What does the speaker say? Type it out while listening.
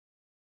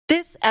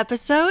This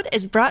episode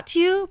is brought to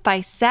you by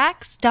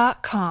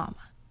Sax.com.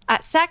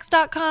 At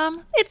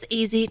Sax.com, it's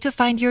easy to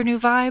find your new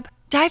vibe.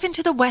 Dive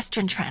into the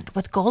Western trend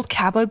with gold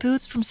cowboy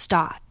boots from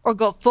Stott, or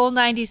go full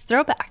 90s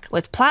throwback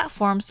with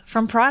platforms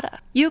from Prada.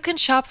 You can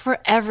shop for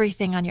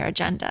everything on your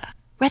agenda,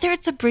 whether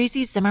it's a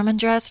breezy Zimmermann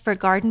dress for a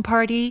garden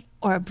party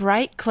or a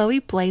bright Chloe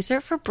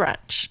blazer for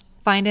brunch.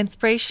 Find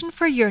inspiration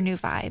for your new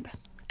vibe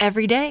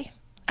every day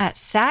at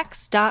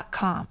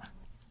Sax.com.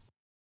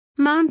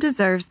 Mom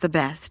deserves the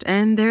best,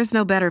 and there's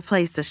no better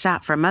place to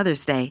shop for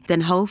Mother's Day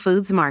than Whole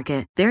Foods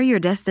Market. They're your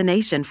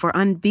destination for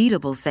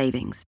unbeatable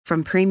savings,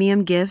 from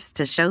premium gifts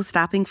to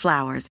show-stopping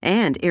flowers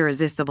and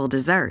irresistible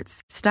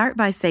desserts. Start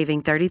by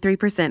saving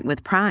 33%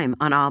 with Prime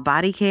on all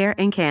body care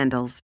and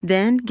candles.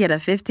 Then get a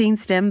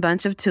 15-stem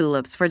bunch of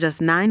tulips for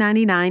just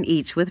 $9.99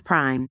 each with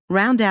Prime.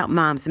 Round out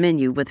Mom's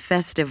menu with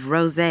festive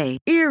rosé,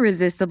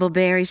 irresistible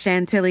berry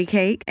chantilly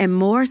cake, and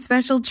more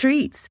special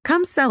treats.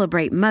 Come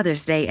celebrate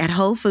Mother's Day at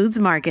Whole Foods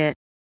Market.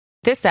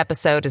 This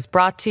episode is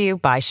brought to you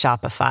by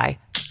Shopify.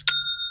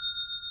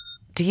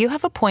 Do you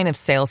have a point of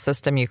sale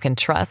system you can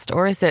trust,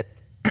 or is it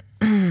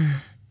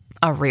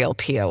a real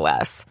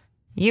POS?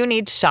 You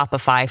need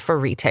Shopify for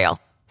retail.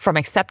 From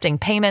accepting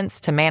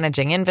payments to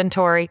managing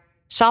inventory,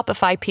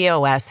 Shopify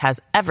POS has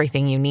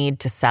everything you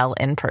need to sell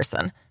in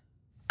person.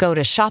 Go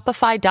to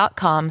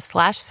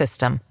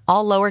shopify.com/system,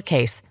 all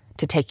lowercase,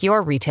 to take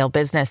your retail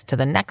business to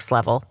the next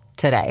level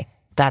today.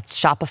 That's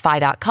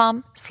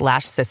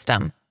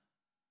shopify.com/system.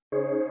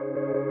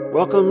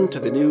 Welcome to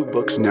the New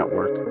Books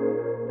Network.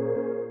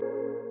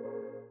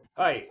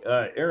 Hi,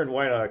 Aaron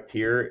Weihnacht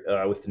here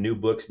with the New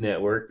Books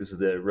Network. This is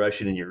the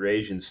Russian and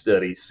Eurasian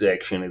Studies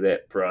section of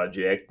that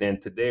project.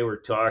 And today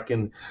we're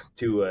talking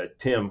to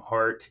Tim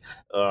Hart,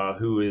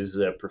 who is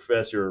a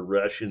professor of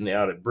Russian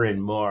out at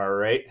Bryn Mawr,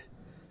 right?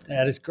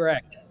 That is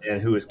correct.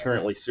 And who is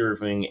currently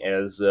serving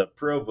as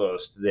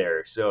provost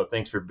there. So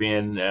thanks for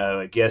being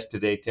a guest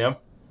today, Tim.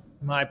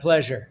 My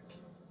pleasure.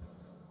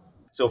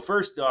 So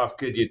first off,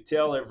 could you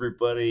tell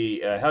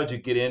everybody how'd you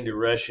get into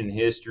Russian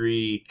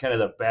history, kind of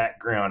the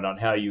background on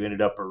how you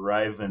ended up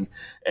arriving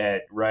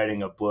at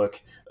writing a book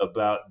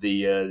about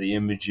the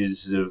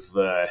images of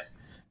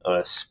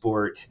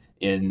sport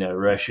in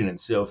Russian and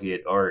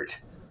Soviet art?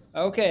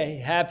 Okay,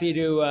 happy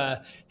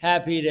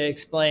to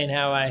explain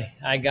how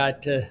I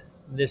got to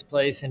this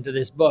place and to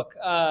this book.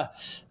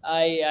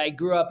 I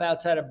grew up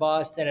outside of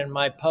Boston, and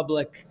my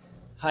public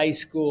high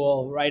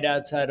school right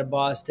outside of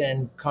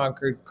Boston,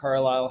 Concord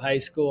Carlisle High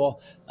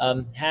School,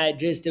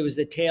 it was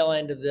the tail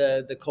end of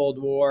the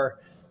Cold War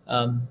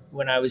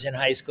when I was in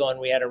high school, and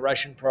we had a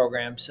Russian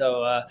program.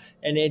 So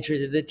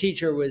the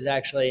teacher was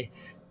actually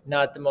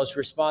not the most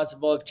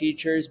responsible of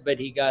teachers, but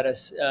he got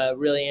us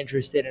really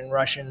interested in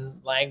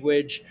Russian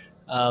language.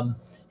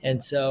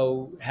 And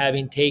so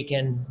having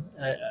taken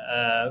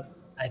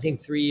I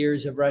think 3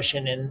 years of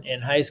Russian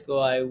in high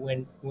school, I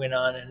went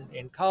on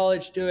in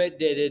college to it,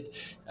 did it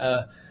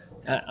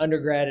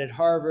undergrad at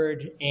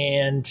Harvard,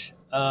 and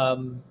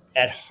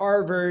at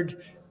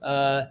Harvard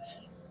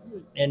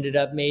ended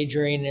up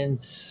majoring in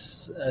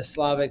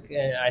Slavic,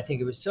 I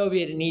think it was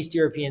Soviet and East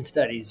European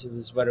Studies, it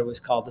was what it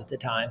was called at the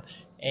time.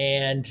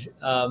 And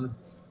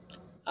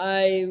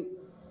I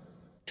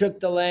took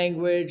the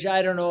language.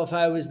 I don't know if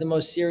I was the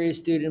most serious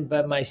student,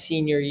 but my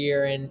senior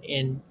year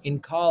in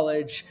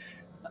college,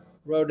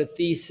 wrote a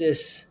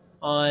thesis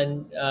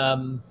on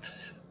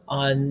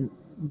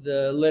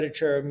the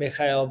literature of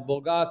Mikhail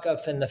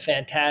Bulgakov and the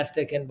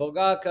fantastic in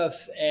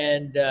Bulgakov,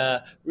 and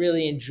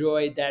really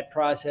enjoyed that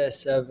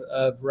process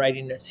of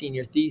writing a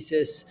senior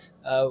thesis.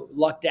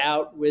 Lucked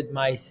out with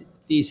my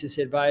thesis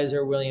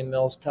advisor, William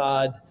Mills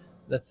Todd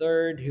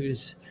III,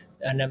 who's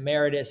an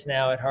emeritus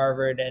now at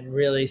Harvard, and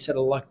really sort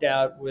of lucked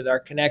out with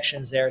our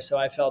connections there. So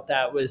I felt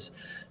that was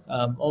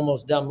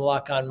almost dumb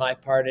luck on my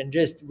part. And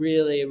just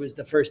really, it was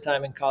the first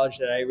time in college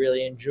that I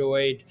really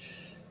enjoyed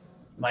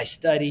my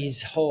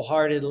studies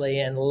wholeheartedly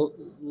and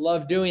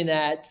loved doing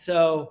that.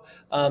 So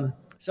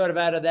sort of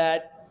out of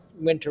that,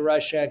 went to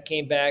Russia,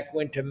 came back,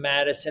 went to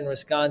Madison,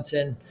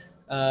 Wisconsin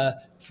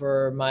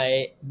for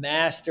my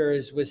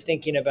master's, was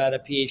thinking about a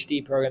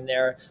PhD program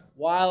there.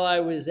 While I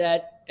was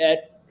at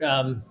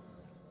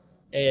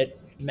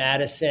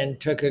Madison,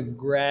 took a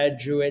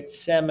graduate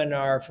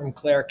seminar from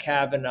Claire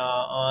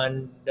Cavanaugh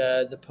on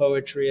the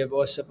poetry of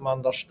Osip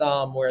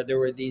Mandelstam, where there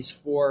were these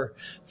four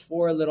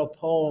little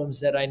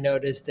poems that I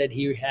noticed that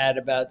he had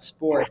about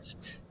sports,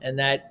 and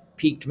that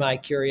piqued my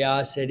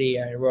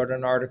curiosity. I wrote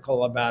an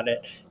article about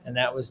it, and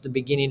that was the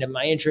beginning of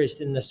my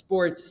interest in the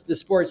sports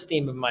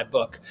theme of my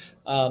book.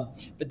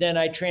 But then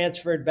I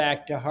transferred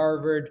back to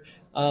Harvard,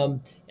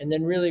 and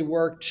then really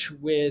worked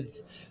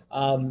with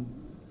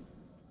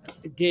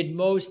did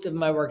most of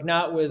my work,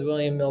 not with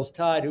William Mills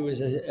Todd, who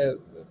was a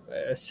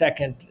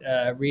second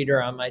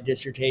reader on my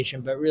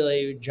dissertation, but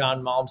really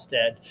John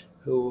Malmstead,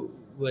 who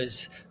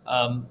was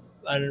a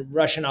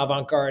Russian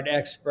avant-garde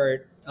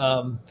expert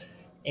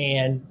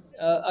and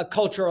a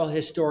cultural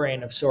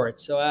historian of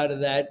sorts. So out of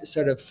that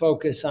sort of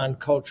focus on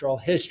cultural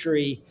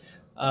history,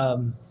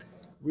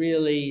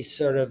 really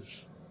sort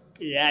of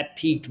that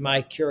piqued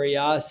my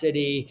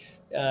curiosity.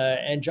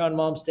 And John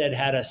Malmstead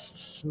had a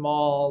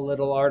small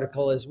little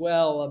article as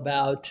well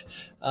about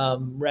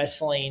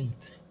wrestling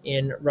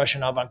in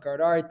Russian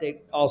avant-garde art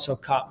that also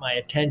caught my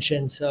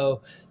attention.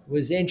 So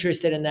was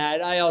interested in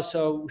that. I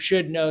also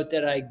should note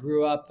that I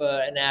grew up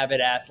an avid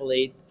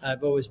athlete.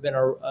 I've always been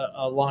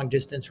a long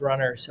distance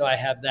runner, so I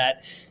have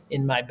that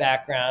in my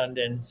background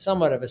and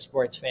somewhat of a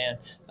sports fan.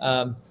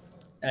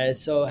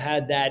 So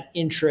had that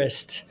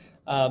interest,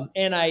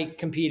 and I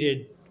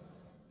competed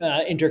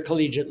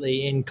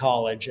intercollegiately in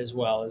college as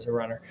well as a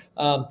runner.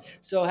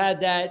 So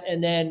had that,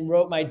 and then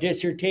wrote my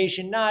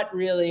dissertation, not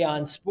really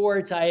on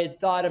sports. I had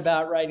thought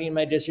about writing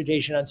my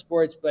dissertation on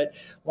sports, but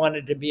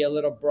wanted to be a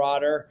little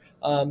broader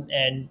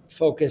and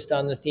focused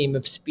on the theme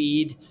of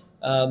speed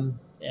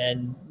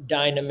and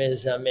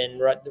dynamism in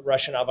the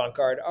Russian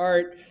avant-garde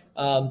art.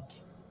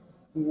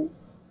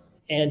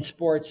 And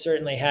sports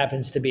certainly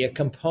happens to be a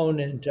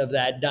component of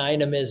that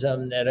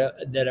dynamism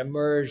that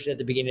emerged at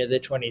the beginning of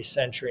the 20th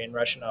century in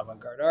Russian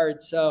avant-garde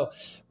art. So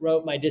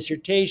wrote my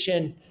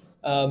dissertation.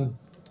 Out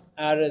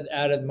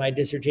of my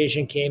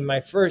dissertation came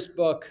my first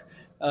book,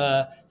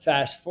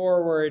 Fast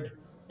Forward,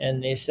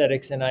 and the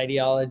Aesthetics and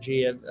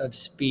Ideology of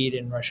Speed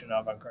in Russian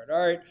avant-garde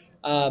art.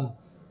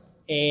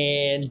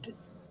 And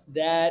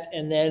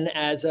then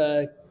as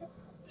a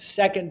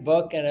second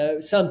book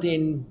and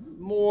something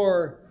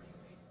more,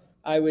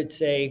 I would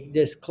say,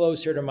 this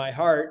closer to my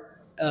heart,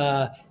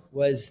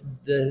 was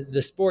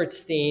the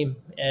sports theme.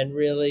 And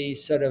really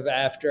sort of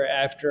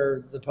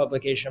after the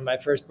publication of my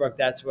first book,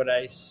 that's what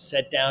I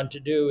set down to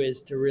do,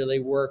 is to really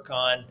work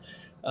on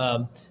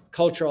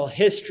cultural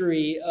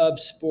history of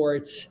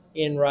sports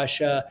in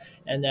Russia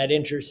and that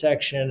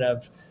intersection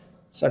of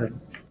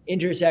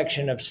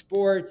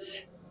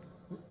sports,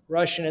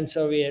 Russian and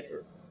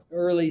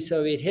early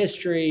Soviet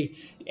history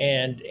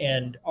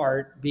and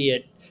art, be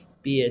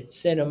it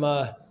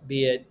cinema,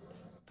 be it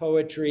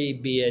poetry,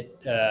 be it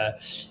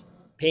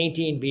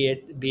painting, be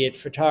it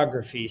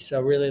photography.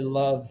 So really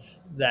loved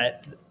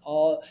that.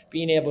 All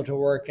being able to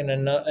work in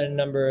a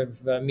number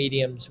of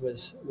mediums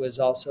was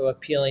also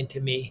appealing to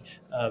me,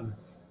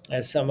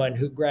 as someone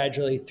who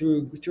gradually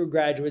through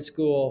graduate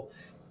school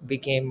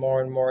became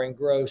more and more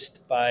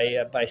engrossed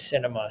by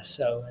cinema.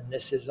 So, and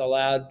this has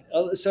allowed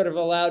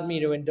me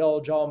to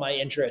indulge all my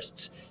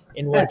interests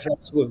in one fell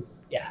swoop.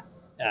 Yeah.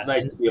 It's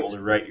nice to be able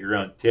to write your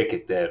own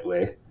ticket that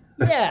way.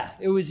 Yeah,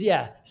 it was.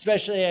 Yeah,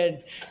 especially.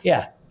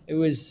 It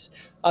was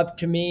up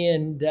to me,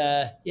 and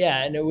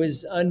and it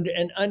was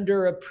an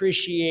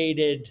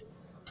underappreciated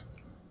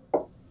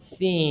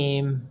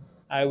theme,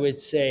 I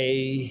would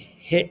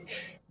say.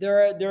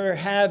 There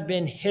have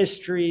been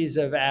histories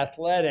of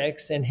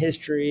athletics and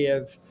history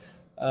of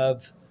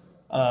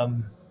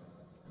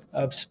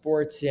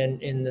sports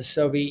in the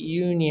Soviet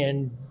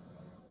Union,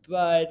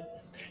 but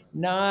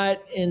not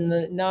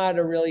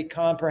a really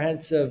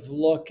comprehensive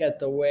look at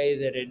the way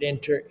that it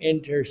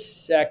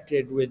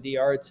intersected with the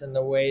arts and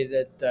the way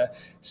that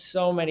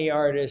so many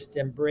artists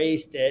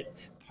embraced it.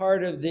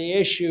 Part of the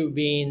issue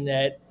being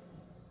that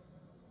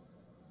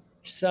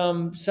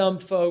some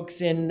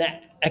folks in the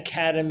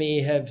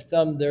academy have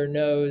thumbed their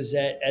nose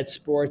at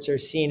sports or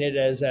seen it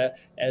as a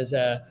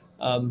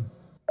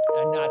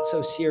not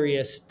so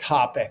serious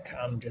topic.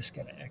 I'm just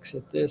going to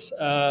exit this,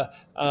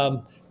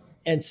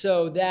 and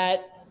so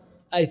that,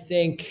 I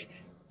think,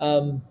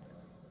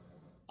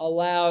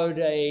 allowed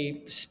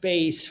a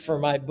space for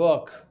my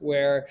book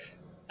where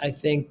I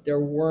think there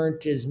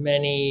weren't as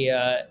many,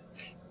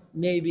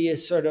 maybe a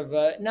sort of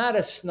not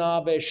a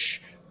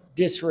snobbish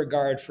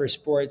disregard for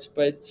sports,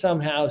 but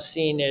somehow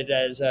seen it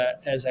as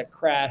a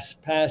crass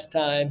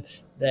pastime.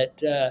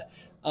 That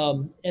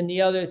and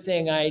the other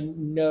thing I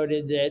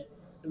noted, that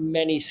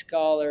many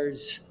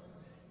scholars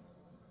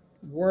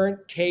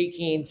weren't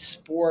taking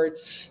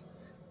sports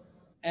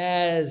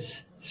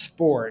as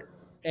sport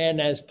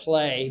and as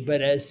play,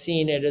 but as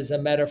seeing it as a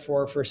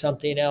metaphor for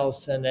something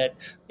else, and that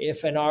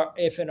if an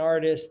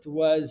artist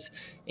was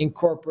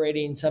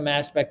incorporating some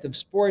aspect of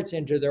sports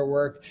into their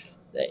work,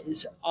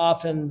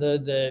 often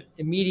the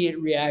immediate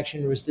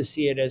reaction was to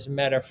see it as a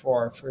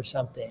metaphor for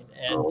something,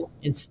 and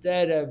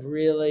instead of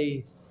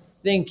really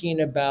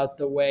thinking about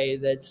the way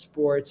that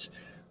sports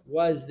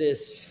was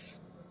this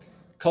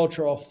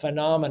cultural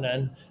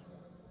phenomenon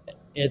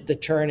at the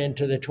turn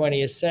into the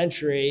 20th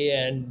century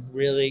and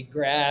really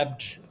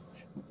grabbed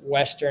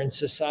Western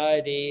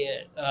society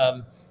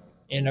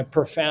in a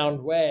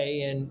profound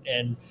way, and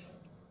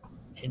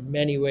in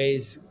many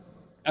ways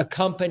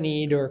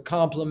accompanied or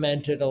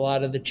complemented a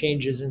lot of the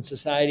changes in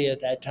society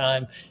at that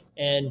time.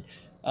 And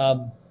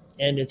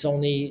it's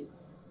only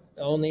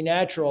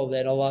natural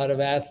that a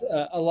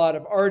lot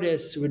of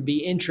artists would be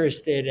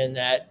interested in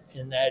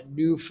that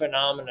new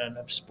phenomenon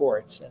of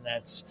sports, and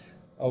that's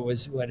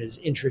always what has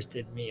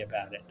interested me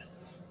about it.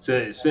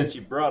 So since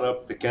you brought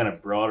up the kind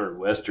of broader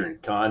Western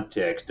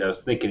context, I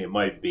was thinking it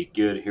might be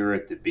good here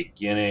at the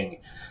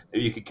beginning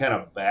if you could kind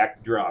of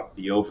backdrop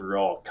the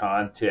overall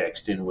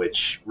context in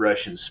which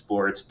Russian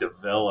sports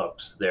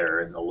develops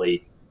there in the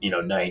late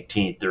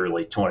 19th,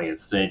 early 20th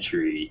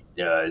century.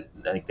 I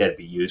think that'd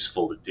be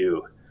useful to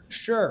do.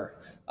 Sure.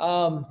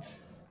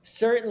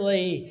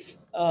 Certainly,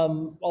 a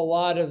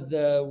lot of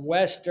the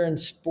Western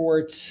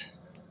sports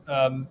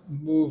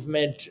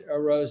movement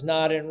arose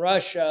not in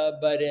Russia,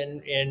 but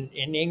in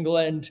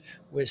England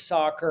with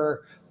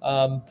soccer.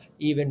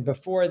 Even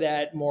before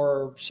that,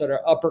 more sort of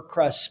upper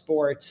crust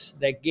sports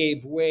that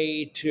gave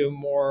way to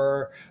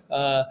more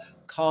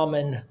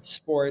common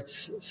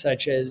sports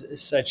such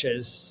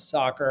as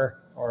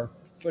soccer or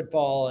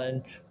football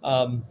and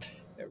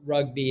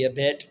rugby a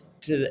bit.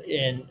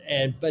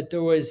 But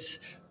there was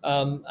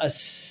a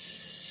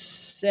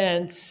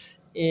sense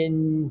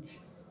in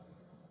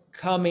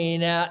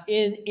coming out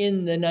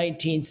in the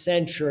 19th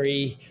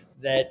century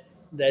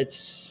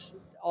that's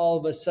all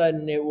of a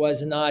sudden it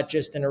was not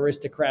just an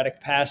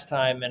aristocratic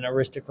pastime and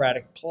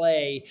aristocratic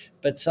play,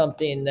 but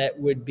something that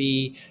would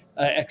be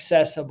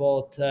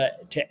accessible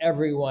to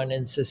everyone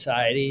in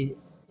society.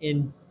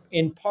 In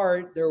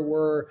part, there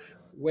were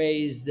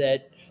ways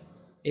that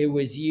it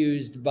was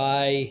used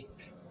by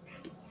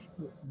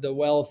the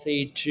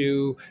wealthy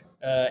to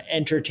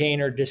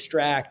entertain or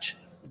distract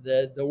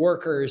the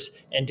workers,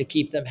 and to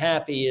keep them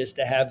happy is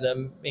to have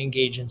them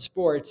engage in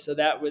sports. So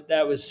that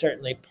was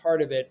certainly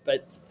part of it.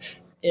 But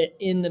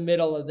in the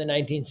middle of the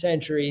 19th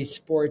century,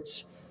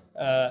 sports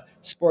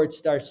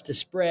starts to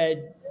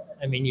spread.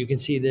 I mean, you can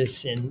see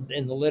this in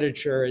the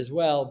literature as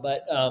well.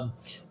 But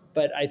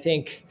I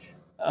think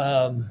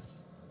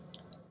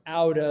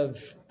out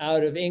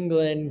of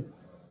England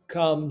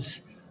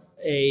comes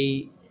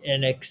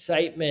an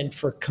excitement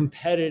for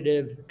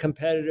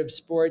competitive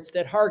sports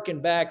that harken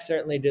back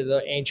certainly to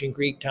the ancient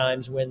Greek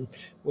times when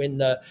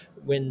the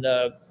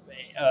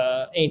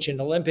ancient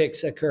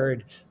Olympics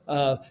occurred.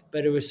 But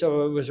it was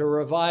a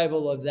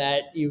revival of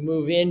that. You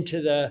move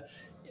into the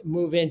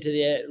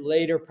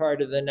later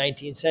part of the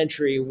 19th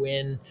century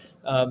when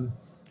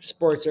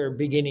sports are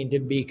beginning to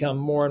become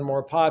more and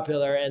more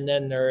popular, and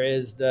then there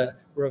is the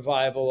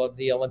revival of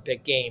the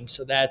Olympic Games.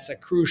 So that's a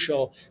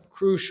crucial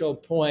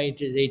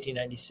point is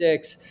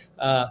 1896,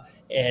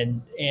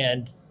 and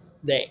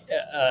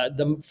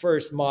the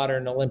first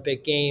modern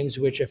Olympic Games,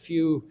 which a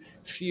few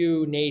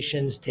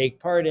nations take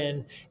part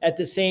in. At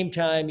the same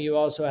time, you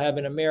also have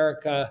in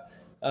America,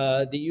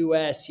 the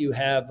U.S., you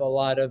have a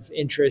lot of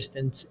interest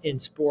in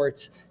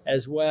sports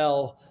as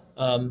well,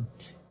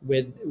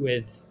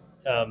 with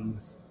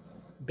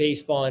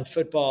baseball and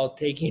football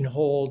taking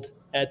hold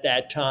at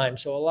that time.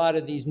 So a lot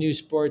of these new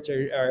sports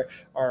are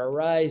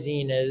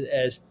arising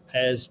as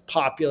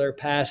popular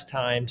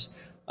pastimes.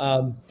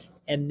 And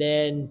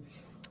then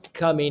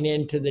coming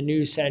into the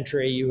new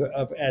century,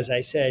 as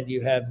I said,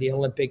 you have the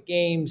Olympic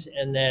Games,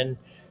 and then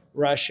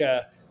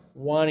Russia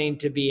wanting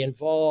to be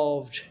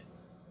involved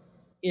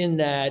in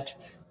that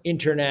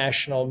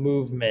international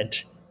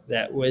movement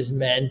that was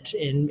meant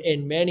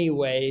in many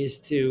ways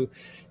to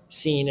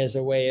seen as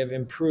a way of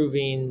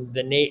improving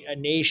the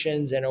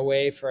nations and a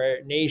way for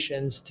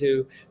nations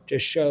to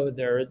show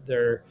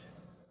their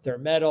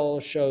mettle,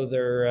 show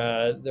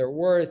their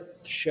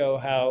worth,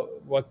 show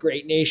what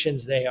great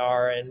nations they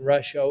are. And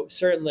Russia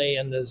certainly,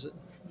 and the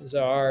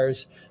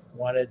czars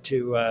wanted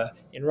to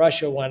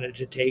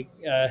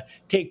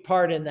take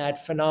part in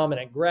that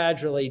phenomenon.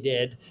 Gradually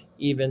did,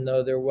 even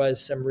though there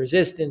was some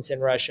resistance in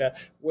Russia.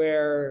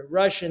 Where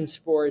Russian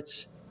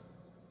sports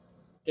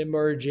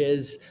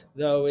emerges,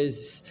 though,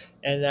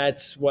 and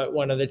that's what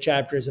one of the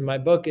chapters in my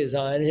book is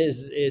on,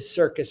 is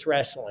circus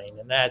wrestling,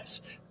 and that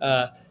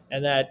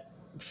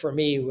for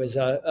me was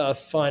a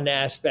fun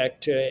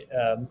aspect to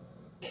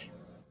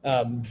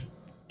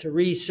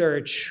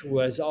research,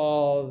 was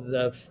all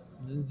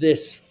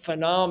this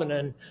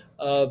phenomenon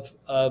of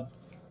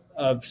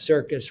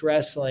circus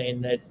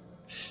wrestling that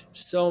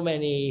so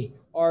many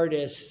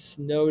artists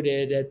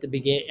noted at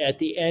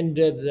the end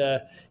of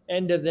the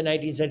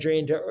 19th century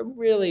into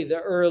really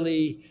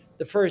the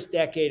first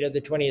decade of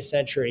the 20th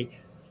century,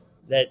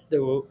 that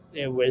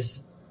it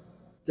was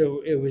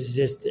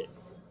just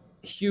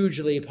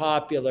hugely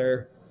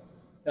popular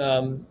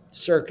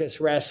circus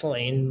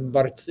wrestling,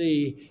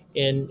 борцы,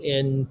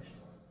 in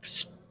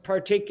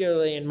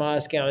particularly in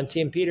Moscow and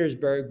St.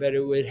 Petersburg, but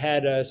it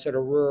had a sort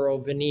of rural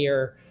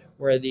veneer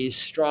where these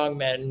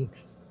strongmen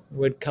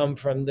would come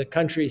from the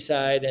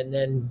countryside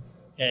and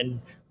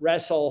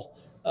wrestle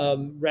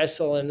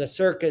in the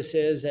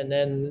circuses, and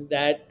then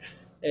that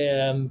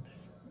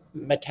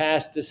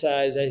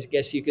metastasized, I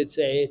guess you could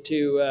say,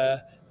 to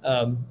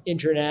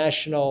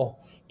international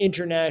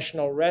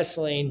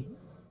wrestling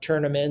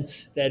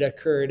tournaments that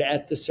occurred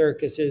at the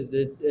circuses,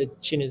 the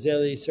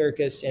Chinezeli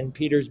Circus in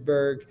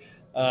Petersburg,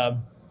 a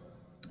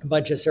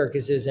bunch of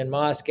circuses in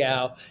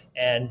Moscow,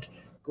 and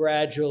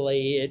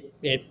gradually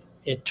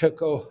it took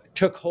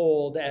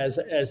hold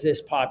as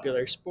this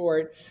popular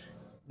sport.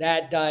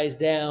 That dies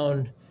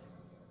down.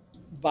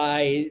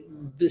 By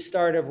the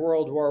start of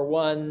World War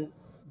I,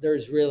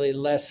 there's really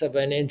less of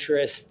an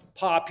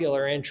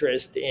popular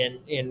interest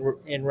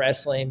in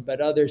wrestling,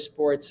 but other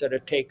sports sort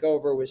of take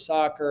over, with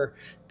soccer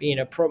being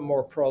a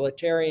more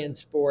proletarian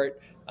sport,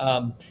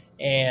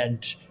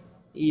 and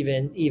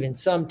even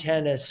some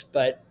tennis,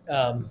 but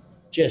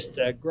just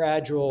a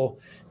gradual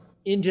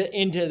into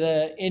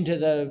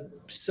the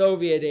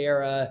Soviet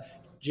era,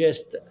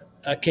 just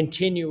a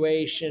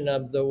continuation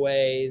of the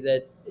way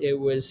that it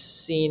was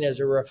seen as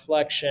a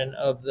reflection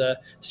of the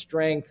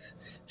strength.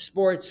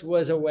 Sports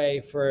was a way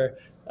for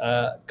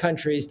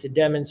countries to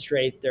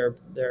demonstrate their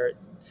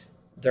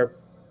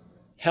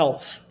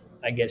health,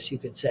 I guess you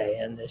could say,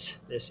 and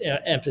this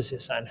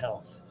emphasis on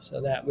health.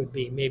 So that would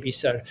be maybe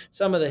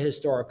some of the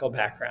historical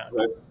background.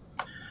 Right.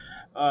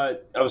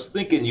 I was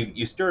thinking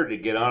you started to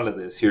get onto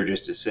this here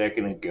just a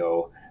second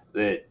ago.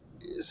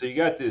 So you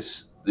got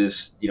this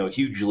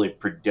hugely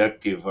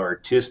productive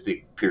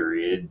artistic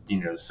period,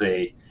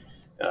 say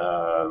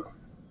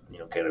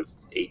kind of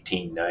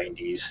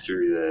 1890s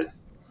through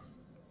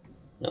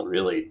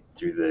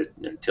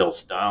until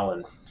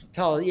Stalin.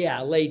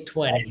 Late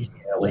 20s.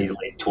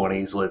 Late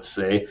 20s, let's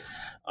say.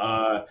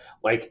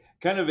 Like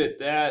kind of at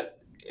that,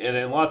 and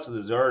then lots of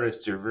those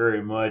artists are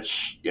very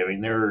much,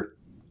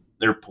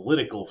 they're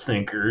political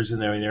thinkers,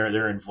 and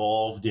they're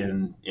involved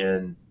in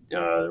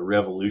the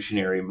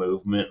revolutionary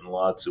movement in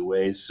lots of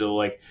ways. So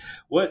like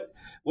what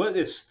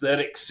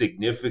aesthetic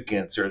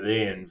significance are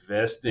they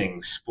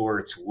investing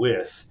sports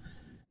with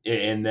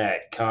in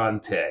that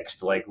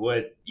context? Like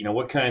what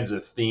kinds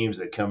of themes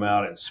that come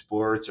out in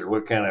sports, or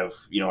what kind of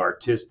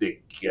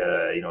artistic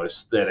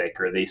aesthetic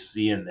are they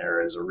seeing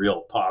there as a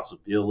real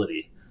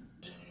possibility?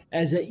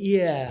 That's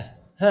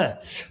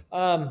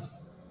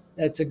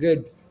a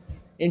good,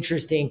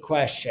 interesting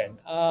question.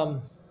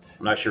 I'm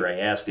not sure I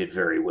asked it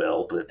very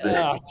well, but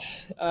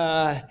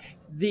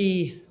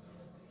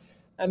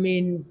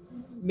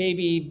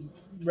maybe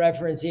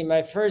referencing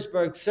my first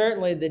book,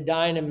 certainly the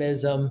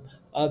dynamism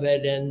of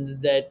it,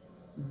 and that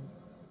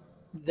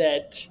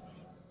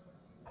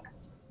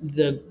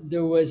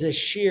there was a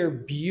sheer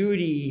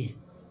beauty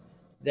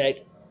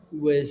that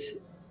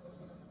was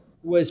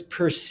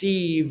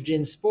perceived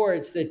in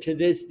sports that to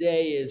this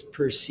day is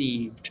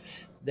perceived,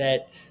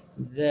 that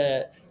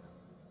the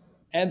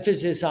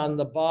emphasis on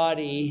the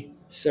body,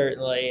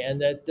 certainly,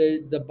 and that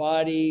the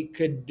body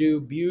could do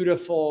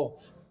beautiful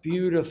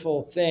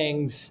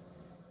things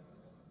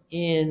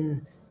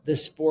in the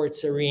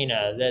sports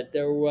arena, that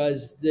there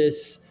was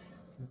this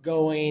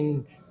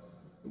going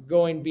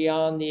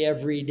beyond the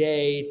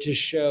everyday to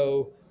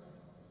show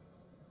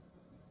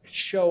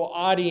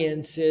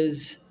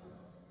audiences,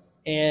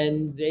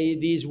 and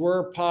these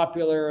were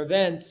popular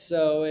events.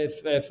 So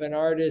if an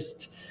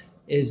artist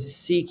is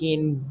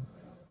seeking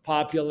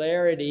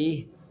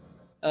popularity,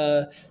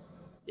 it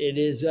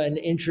is an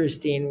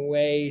interesting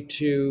way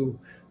to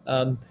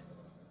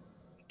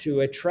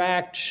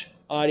attract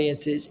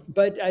audiences.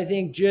 But I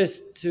think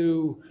just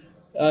to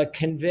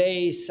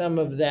convey some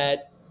of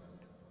that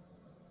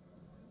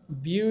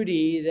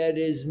beauty that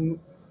is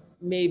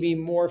maybe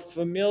more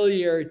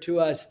familiar to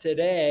us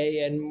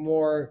today and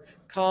more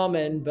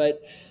common,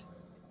 but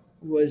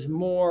was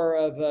more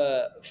of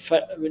a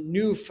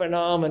new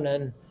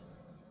phenomenon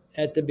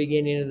at the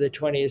beginning of the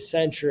 20th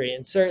century.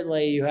 And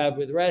certainly you have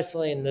with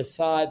wrestling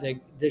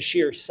the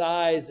sheer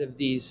size of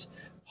these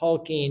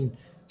hulking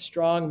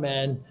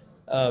strongmen,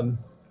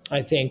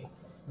 I think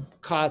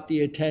caught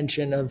the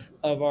attention of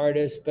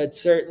artists, but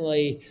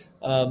certainly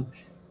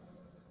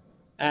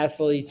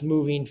athletes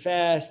moving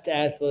fast,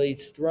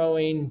 athletes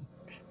throwing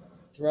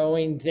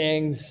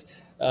things,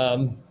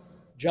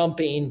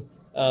 jumping,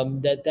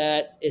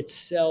 that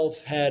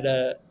itself had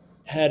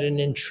an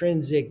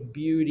intrinsic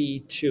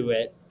beauty to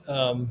it.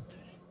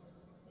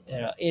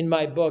 In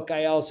my book,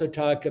 I also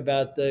talk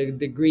about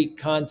the Greek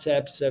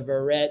concepts of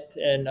arete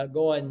and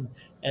agon,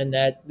 and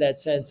that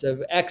sense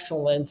of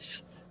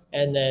excellence,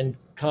 and then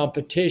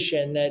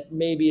competition that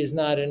maybe is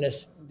not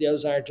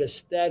those aren't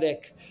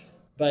aesthetic,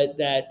 but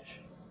that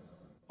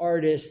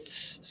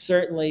artists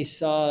certainly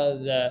saw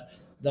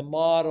the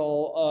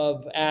model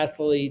of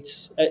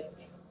athletes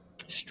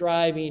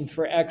striving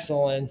for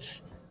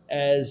excellence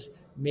as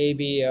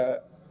maybe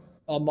a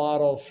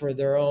model for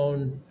their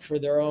own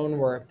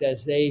work,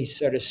 as they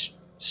sort of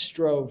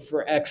strove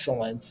for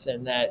excellence,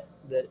 and that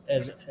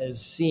as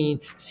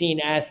seen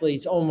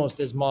athletes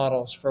almost as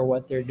models for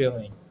what they're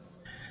doing.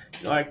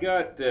 I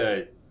got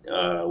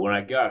when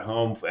I got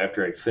home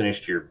after I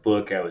finished your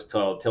book, I was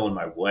telling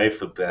my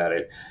wife about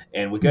it,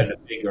 and we got in a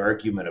big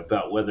argument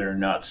about whether or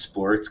not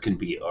sports can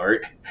be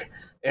art.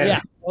 And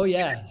yeah. Oh,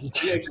 yeah.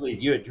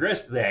 You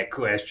addressed that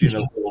question a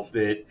little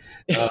bit.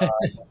 As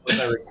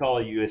I recall,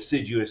 you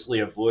assiduously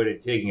avoided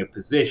taking a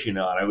position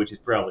on it, which is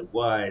probably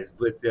wise.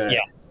 But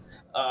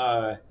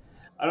I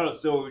don't know.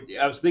 So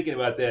I was thinking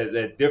about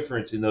that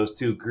difference in those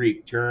two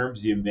Greek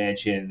terms you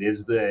mentioned.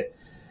 Is it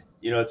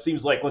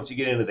seems like once you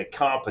get into the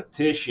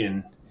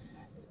competition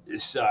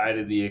side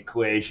of the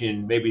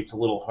equation, maybe it's a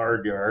little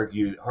harder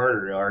to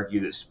argue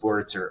that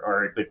sports are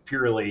art, but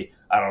purely,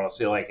 I don't know,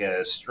 say like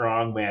a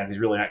strong man who's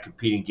really not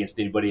competing against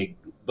anybody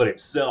but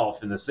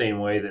himself, in the same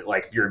way that,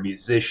 like, if you're a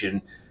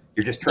musician,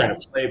 you're just trying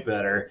to play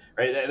better,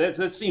 right?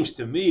 That seems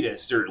to me to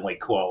certainly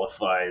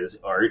qualify as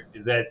art.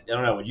 Is that, I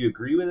don't know, would you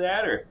agree with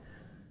that, or?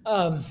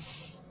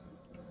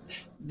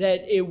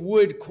 that it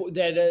would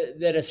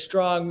that a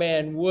strong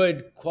man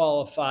would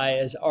qualify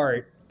as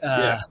art.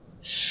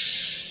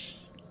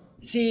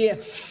 See,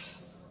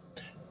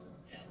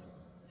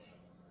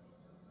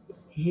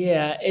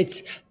 yeah,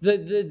 it's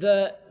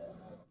the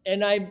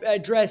and I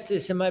address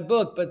this in my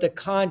book, but the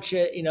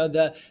conscious,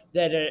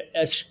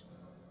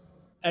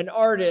 an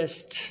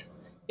artist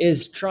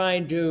is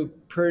trying to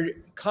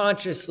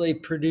consciously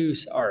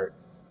produce art,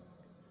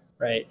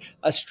 right?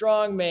 A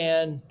strong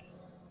man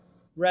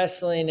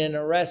wrestling in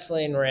a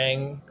wrestling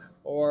ring,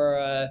 or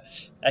a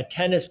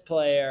tennis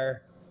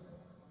player,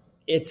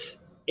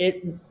 it's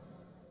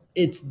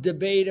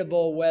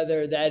debatable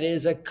whether that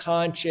is a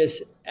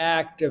conscious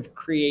act of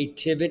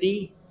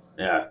creativity.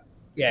 Yeah.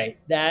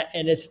 That,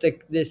 and it's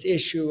this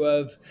issue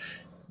of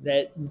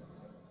that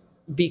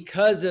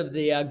because of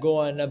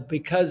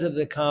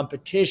the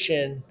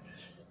competition,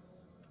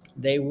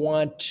 you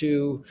want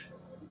to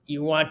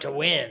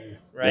win,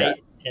 right? Yeah.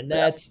 And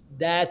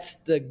that's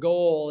the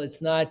goal.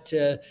 It's not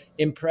to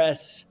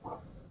impress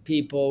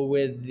people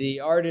with the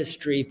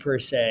artistry per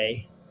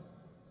se.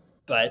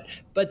 But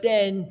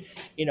then,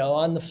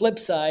 on the flip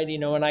side,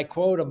 when I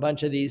quote a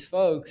bunch of these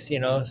folks,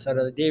 sort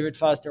of David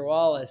Foster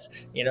Wallace,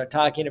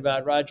 talking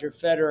about Roger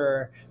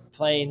Federer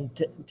playing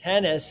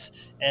tennis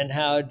and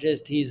how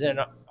just he's an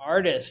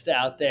artist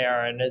out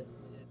there, and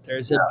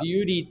there's a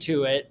beauty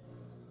to it.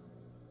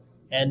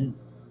 And,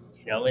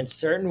 in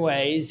certain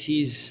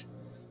ways,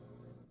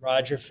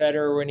 Roger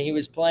Federer, when he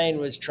was playing,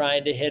 was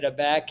trying to hit a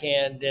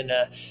backhand in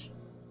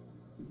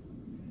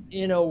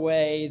a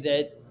way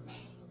that,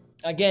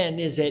 again,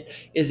 is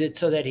it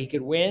so that he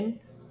could win?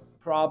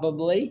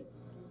 Probably.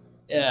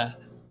 Yeah.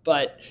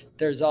 But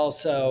there's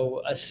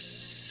also a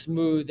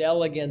smooth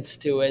elegance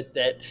to it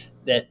that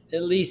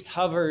at least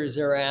hovers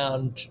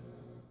around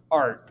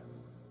art.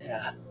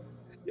 Yeah.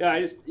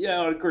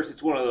 Yeah, of course,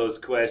 it's one of those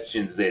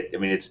questions that,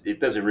 it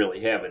doesn't really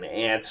have an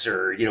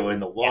answer, in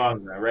the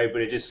long run, right?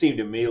 But it just seemed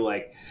to me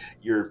like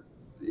your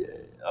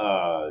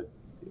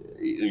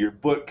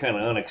book kind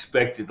of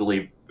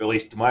unexpectedly, at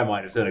least to my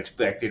mind, it's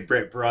unexpected.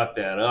 Brett brought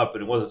that up,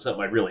 and it wasn't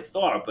something I'd really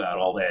thought about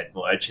all that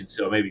much. And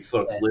so maybe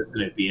folks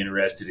listening would be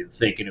interested in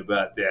thinking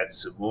about that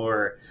some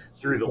more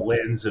through the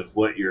lens of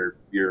what you're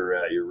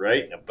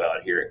writing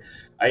about here.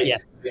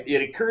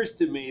 It occurs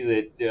to me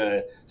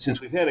that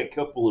since we've had a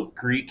couple of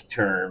Greek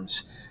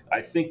terms,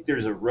 I think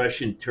there's a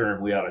Russian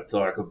term we ought to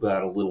talk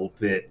about a little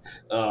bit,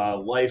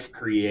 life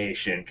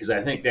creation, because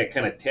I think that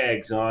kind of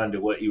tags on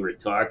to what you were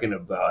talking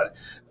about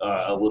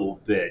a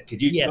little bit.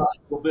 Could you talk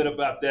a little bit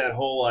about that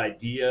whole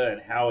idea and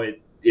how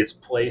its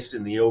place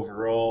in the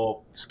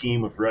overall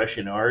scheme of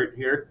Russian art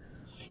here?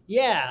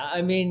 Yeah,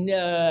 and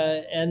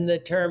the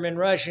term in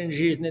Russian,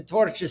 "жизнь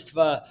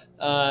творчество,"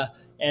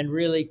 and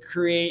really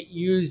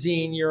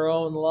using your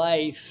own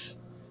life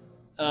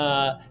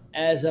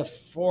as a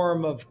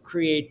form of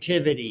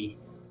creativity.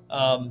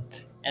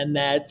 And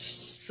that's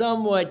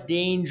somewhat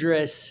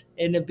dangerous,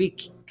 and it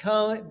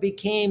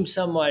became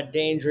somewhat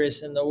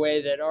dangerous in the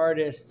way that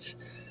artists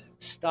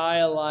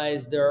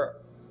stylize their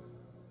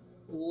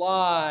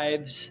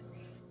lives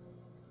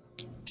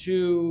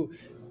to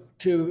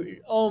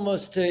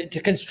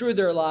construe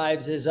their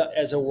lives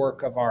as a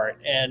work of art.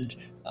 And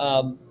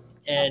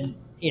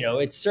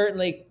it's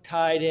certainly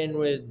tied in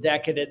with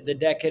the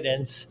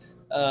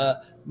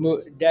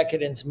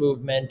decadence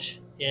movement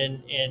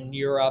in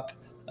Europe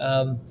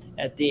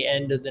at the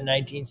end of the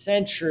 19th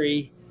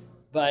century.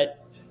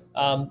 But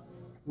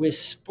with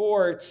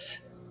sports,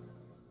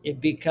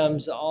 it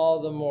becomes all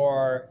the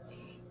more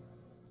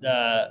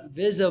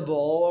visible,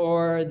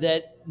 or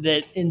that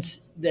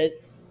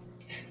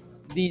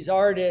these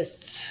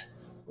artists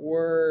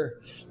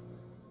were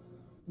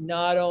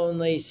not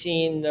only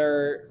seeing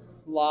their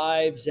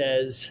lives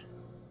as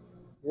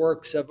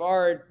works of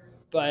art,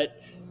 but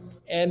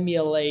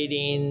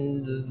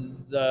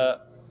emulating the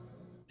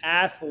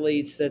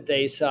athletes that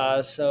they saw.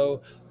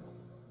 So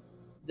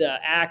the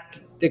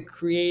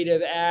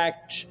creative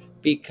act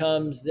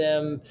becomes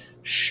them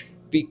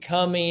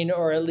becoming,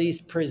 or at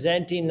least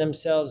presenting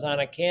themselves on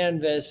a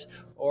canvas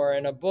or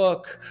in a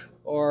book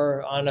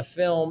or on a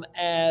film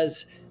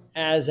as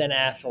an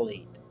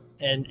athlete,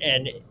 and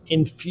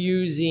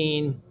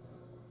infusing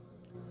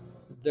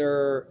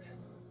their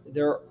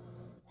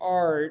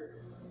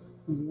art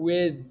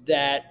with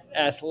that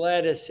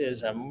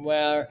athleticism,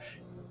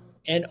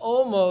 and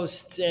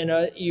almost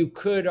you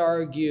could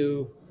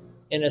argue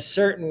in a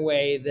certain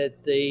way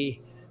that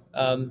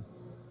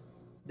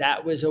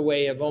that was a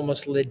way of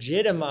almost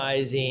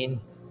legitimizing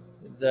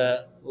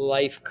the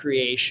life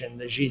creation,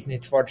 the жизнь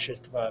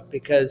творчество,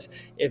 because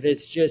if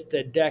it's just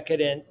a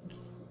decadent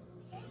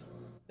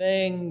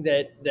thing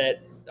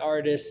that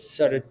artists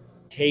sort of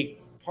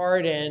take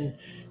part in,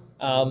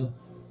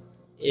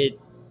 it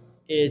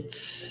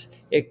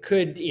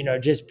could,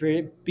 just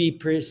be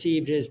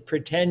perceived as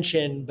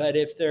pretension. But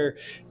if they're,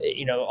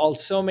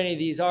 so many of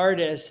these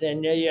artists,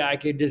 and I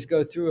could just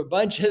go through a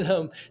bunch of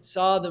them,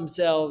 saw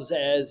themselves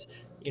as,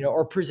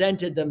 or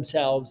presented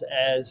themselves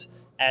as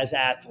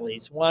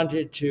athletes,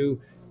 wanted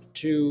to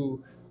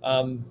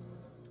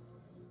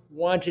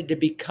wanted to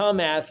become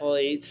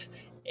athletes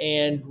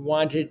and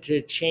wanted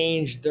to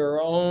change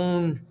their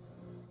own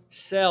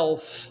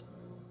self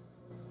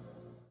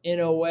in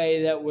a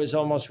way that was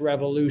almost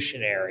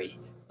revolutionary.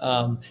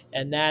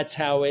 And that's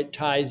how it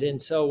ties in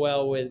so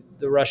well with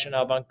the Russian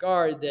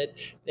avant-garde, that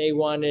they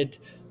wanted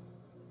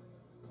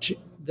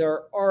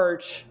their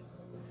art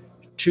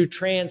to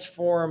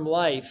transform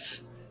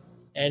life.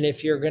 And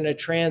if you're going to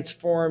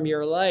transform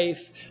your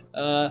life,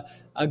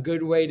 a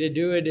good way to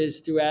do it is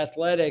through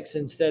athletics,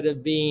 instead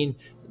of being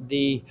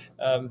the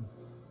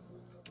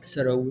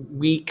sort of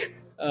weak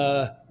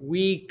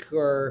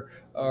or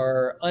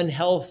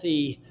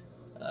unhealthy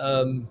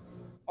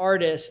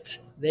artist.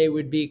 They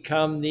would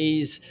become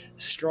these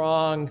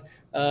strong,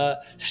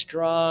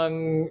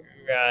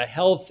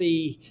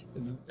 healthy,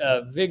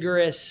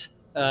 vigorous,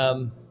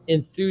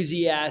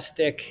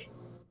 enthusiastic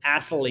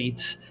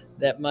athletes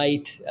that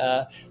might,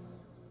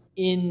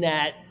 in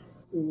that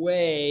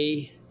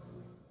way,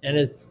 and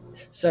it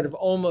sort of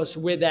almost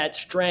with that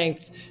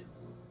strength,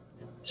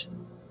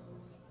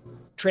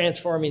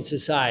 transforming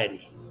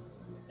society.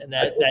 And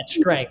that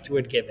strength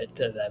would give it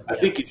to them. I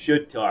think you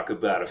should talk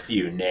about a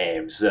few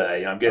names.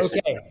 I'm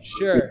guessing. Okay,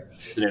 sure.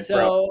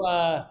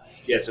 So,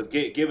 so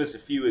give us a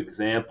few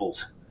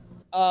examples.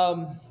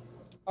 All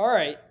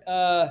right.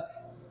 One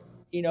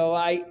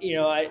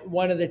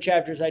of the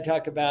chapters I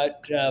talk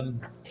about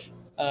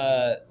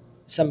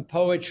some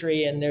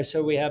poetry, and there.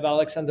 So we have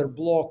Alexander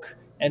Blok,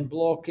 and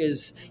Blok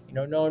is,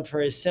 known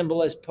for his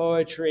symbolist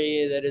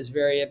poetry that is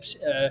very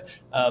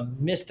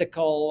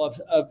mystical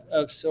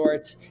of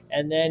sorts.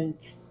 And then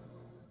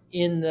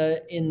in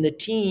the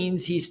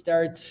teens, he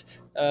starts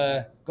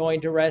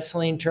going to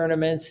wrestling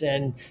tournaments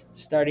and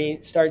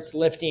starts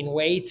lifting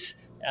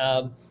weights.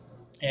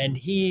 And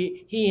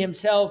he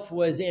himself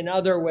was in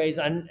other ways,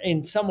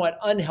 in somewhat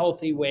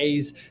unhealthy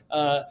ways,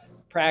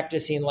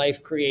 practicing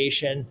life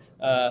creation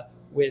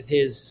with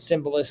his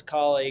symbolist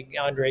colleague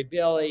Andrei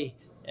Bely,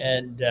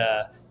 and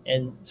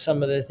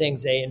some of the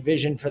things they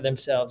envisioned for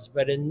themselves.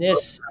 But in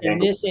this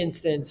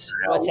instance,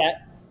 what's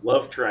that?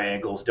 Love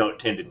triangles don't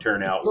tend to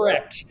turn out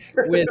correct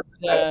with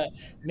Lyubov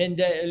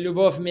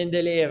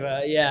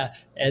Mendeleeva,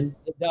 and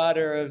the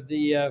daughter of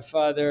the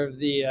father of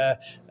the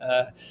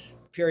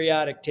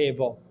periodic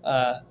table,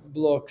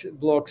 Blok's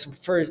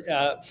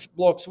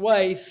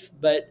wife,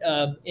 but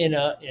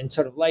in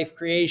sort of life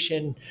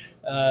creation,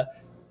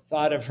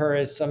 thought of her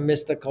as some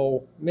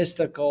mystical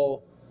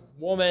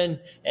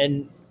woman,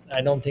 and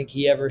I don't think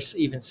he ever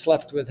even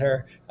slept with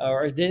her,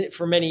 or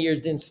for many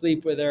years didn't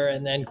sleep with her,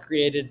 and then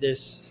created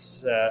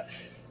this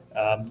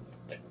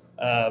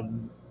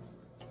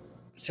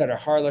sort of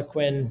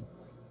Harlequin,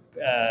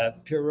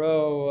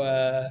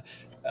 Perrault,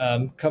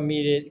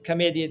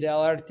 Commedia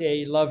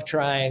dell'arte love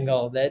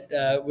triangle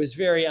that was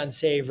very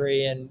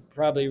unsavory and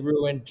probably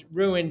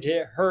ruined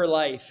her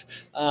life.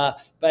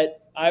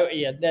 But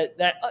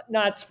that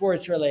not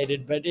sports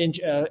related, but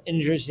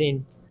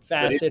interesting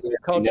facet of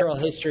cultural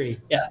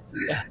history. Yeah.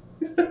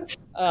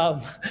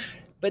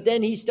 But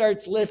then he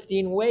starts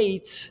lifting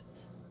weights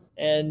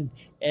and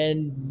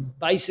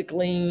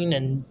bicycling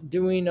and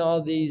doing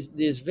all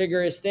these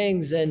vigorous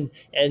things, and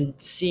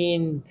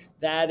seeing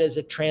that as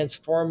a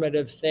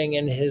transformative thing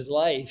in his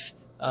life.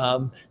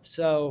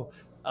 So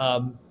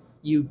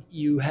you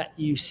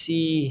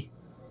see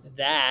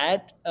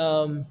that,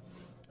 and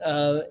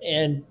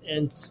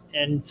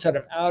sort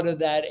of out of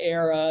that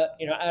era,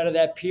 out of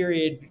that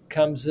period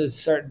comes a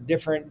sort of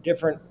different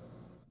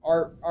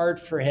art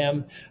for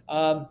him.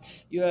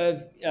 You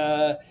have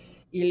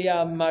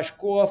Ilya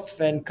Mashkov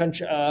and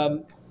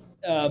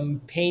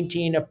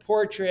painting a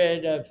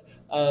portrait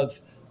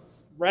of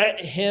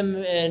him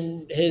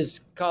and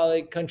his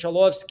colleague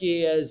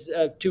Konchalovsky as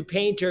two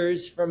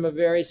painters from a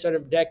very sort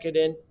of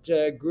decadent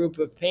group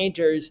of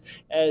painters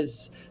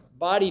as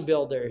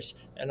bodybuilders,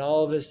 and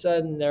all of a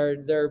sudden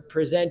they're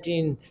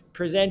presenting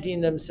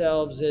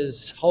themselves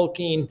as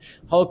hulking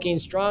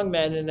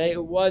strongmen, and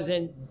it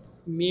wasn't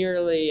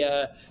merely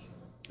a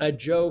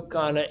joke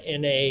in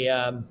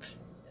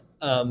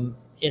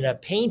a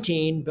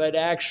painting, but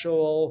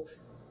actual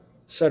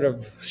sort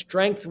of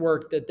strength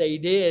work that they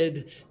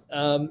did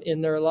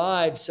in their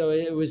lives. So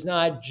it was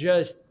not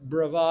just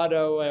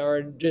bravado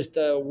or just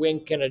a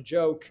wink and a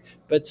joke,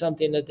 but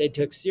something that they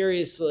took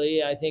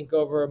seriously. I think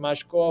over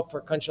Mashkov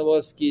or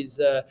Konchalovsky's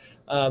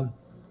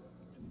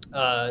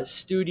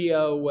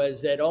studio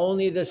was that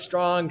only the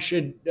strong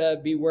should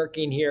be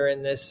working here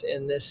in this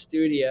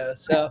studio.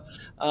 So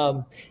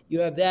you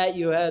have that.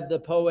 You have the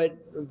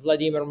poet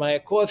Vladimir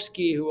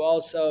Mayakovsky, who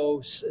also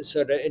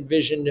sort of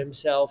envisioned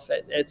himself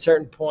at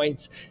certain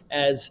points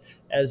as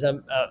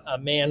a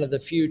man of the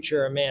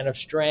future, a man of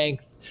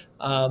strength.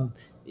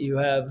 You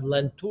have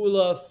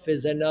Lentulov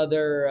is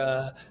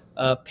another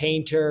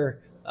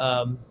painter.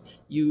 And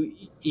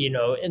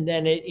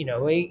then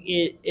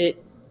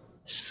it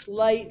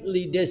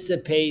slightly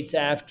dissipates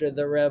after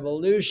the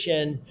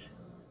revolution,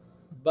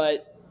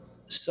 but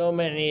so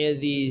many of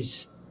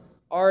these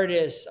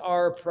artists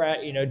are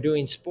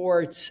doing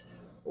sports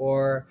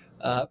or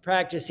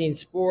practicing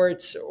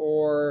sports,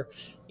 or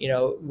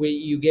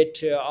you get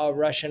to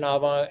Russian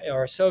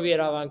or Soviet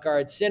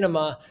avant-garde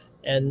cinema,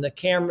 and the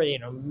camera,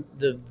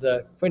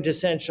 the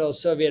quintessential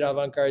Soviet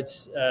avant-garde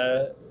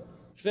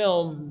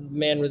film,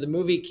 man with the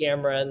movie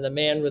camera, and the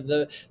man with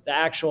the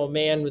actual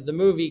man with the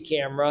movie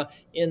camera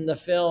in the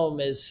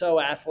film is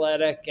so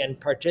athletic and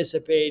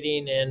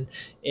participating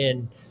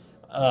in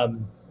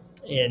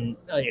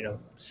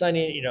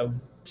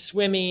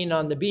swimming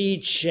on the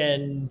beach,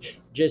 and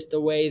just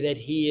the way that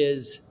he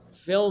is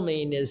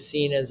filming is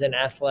seen as an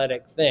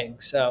athletic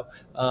thing. So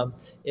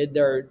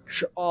they're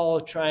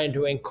all trying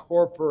to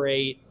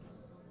incorporate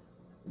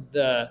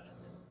the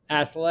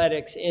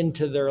athletics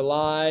into their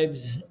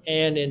lives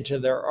and into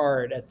their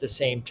art at the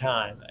same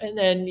time. And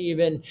then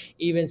even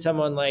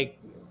someone like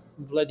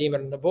Vladimir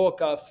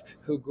Nabokov,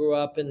 who grew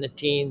up in the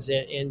teens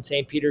in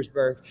St.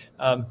 Petersburg,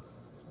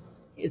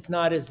 it's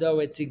not as though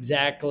it's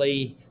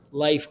exactly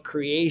life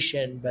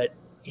creation, but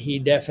he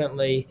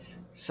definitely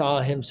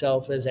saw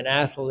himself as an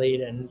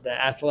athlete, and the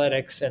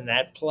athletics and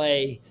that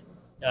play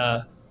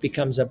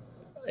becomes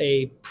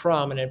a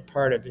prominent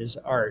part of his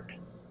art.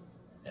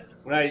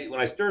 When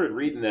I started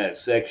reading that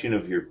section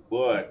of your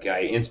book,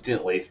 I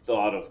instantly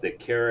thought of the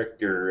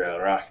character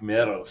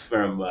Rakhmetov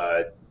from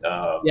What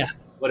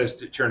is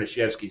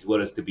Chernyshevsky's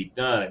What Is to Be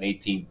Done in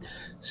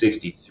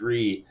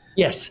 1863.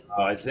 Yes.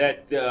 Is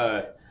that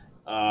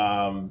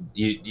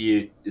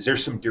is there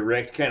some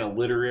direct kind of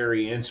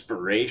literary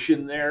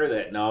inspiration there,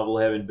 that novel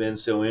having been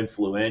so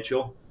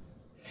influential?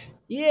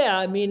 Yeah,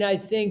 I mean, I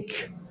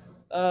think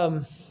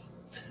a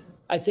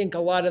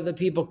lot of the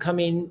people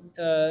coming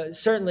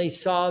certainly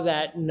saw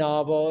that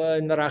novel,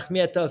 and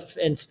Rakhmetov,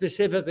 and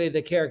specifically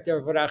the character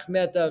of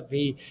Rakhmetov.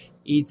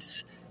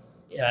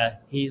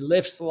 He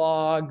lifts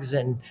logs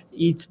and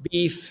eats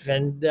beef,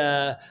 and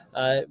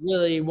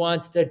really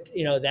wants to,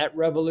 that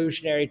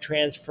revolutionary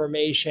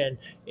transformation.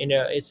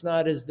 It's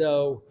not as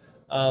though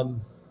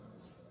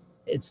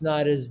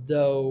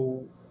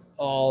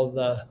all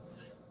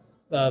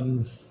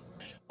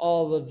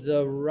of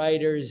the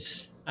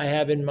writers I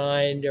have in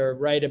mind or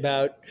write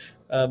about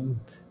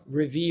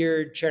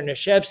revered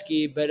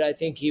Chernyshevsky, but I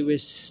think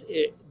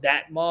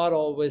that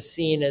model was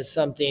seen as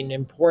something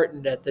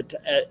important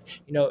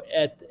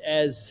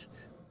as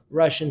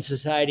Russian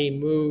society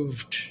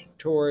moved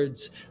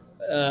towards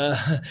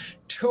the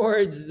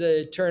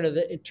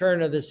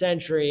turn of the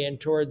century and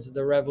towards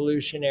the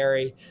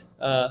revolutionary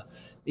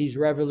these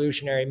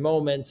revolutionary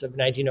moments of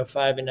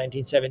 1905 and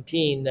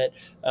 1917. That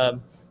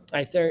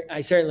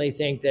I certainly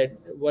think that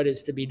What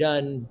Is to Be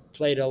Done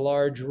played a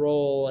large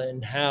role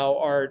in how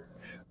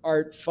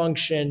art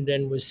functioned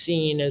and was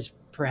seen as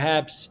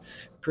perhaps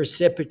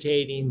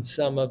precipitating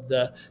some of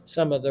the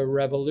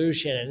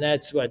revolution. And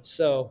that's what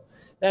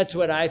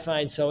I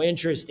find so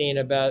interesting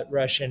about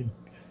Russian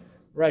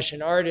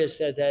artists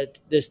at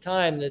this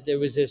time, that there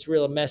was this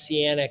real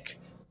messianic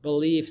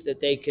belief that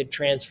they could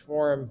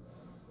transform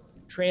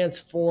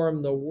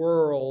the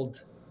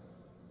world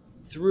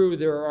through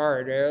their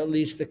art, or at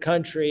least the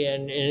country,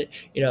 and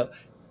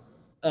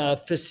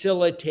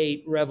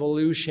facilitate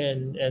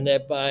revolution, and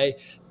that by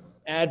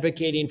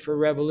advocating for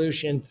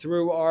revolution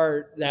through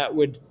art, that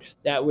would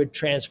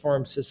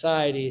transform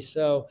society.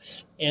 So,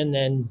 and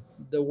then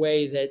the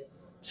way that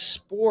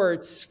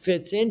sports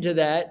fits into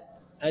that,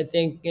 I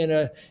think in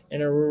a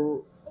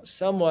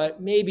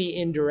somewhat maybe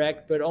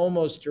indirect but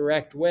almost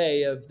direct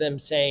way of them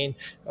saying,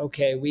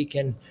 okay, we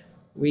can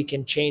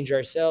change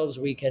ourselves.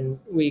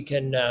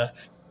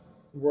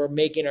 We're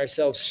making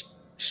ourselves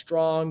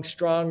strong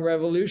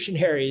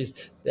revolutionaries.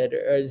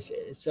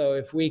 So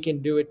if we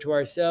can do it to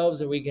ourselves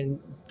and we can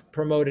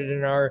promote it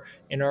in our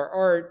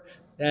art,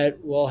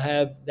 that will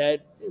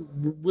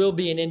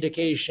be an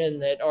indication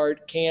that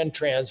art can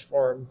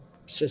transform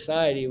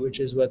society, which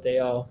is what they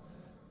all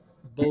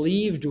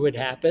believed would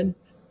happen.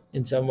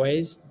 In some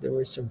ways, there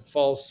were some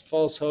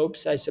false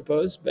hopes, I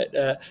suppose, but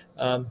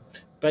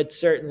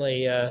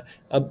certainly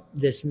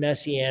this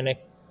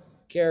messianic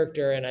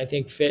character, and I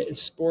think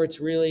sports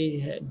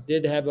really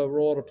did have a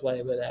role to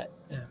play with that.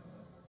 Yeah.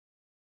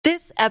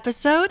 This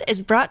episode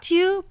is brought to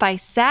you by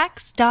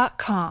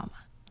Saks.com.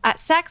 At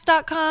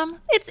Saks.com,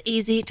 it's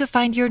easy to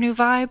find your new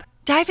vibe.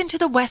 Dive into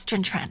the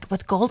Western trend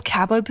with gold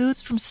cowboy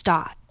boots from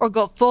Stott, or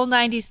go full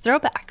 90s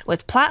throwback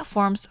with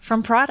platforms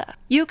from Prada.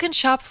 You can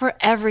shop for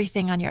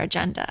everything on your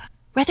agenda,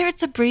 whether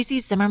it's a breezy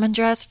Zimmermann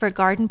dress for a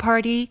garden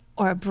party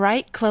or a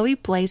bright Chloe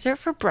blazer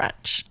for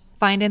brunch.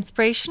 Find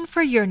inspiration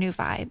for your new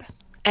vibe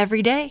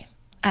every day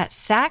at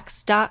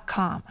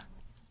Saks.com.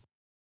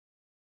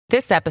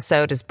 This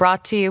episode is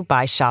brought to you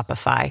by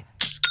Shopify.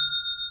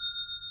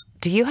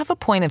 Do you have a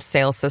point of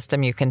sale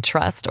system you can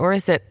trust, or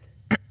is it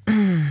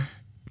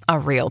a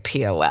real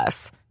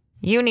POS?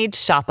 You need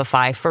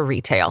Shopify for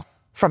retail.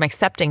 From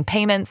accepting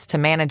payments to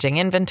managing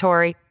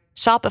inventory,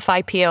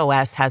 Shopify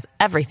POS has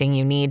everything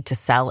you need to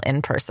sell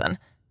in person.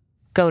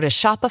 Go to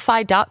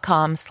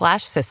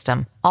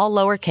shopify.com/system, all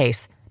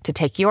lowercase, to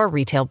take your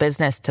retail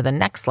business to the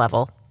next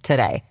level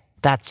today.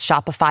 That's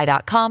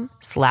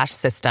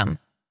shopify.com/system.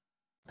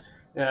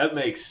 Yeah, that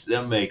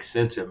makes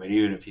sense. I mean,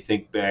 even if you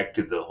think back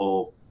to the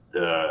whole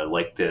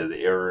like the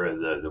era of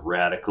the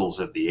radicals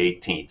of the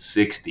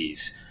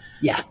 1860s,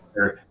 Yeah.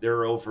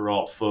 their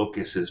overall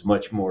focus is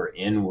much more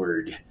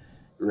inward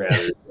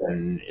rather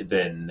than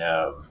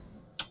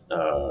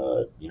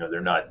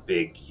they're not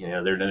big,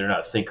 they're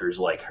not thinkers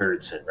like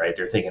Herzen, right?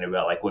 They're thinking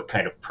about like what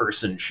kind of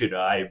person should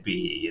I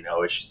be,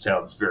 which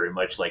sounds very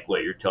much like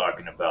what you're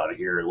talking about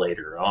here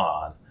later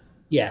on.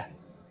 Yeah.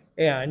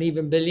 Yeah, and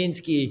even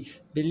Belinsky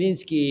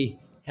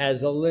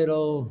has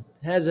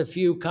a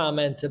few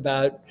comments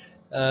about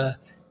uh,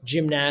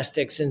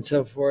 gymnastics and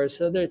so forth.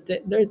 So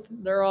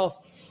they're all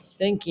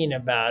thinking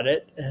about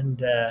it, and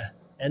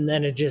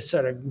then it just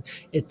sort of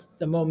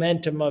the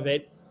momentum of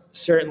it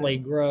certainly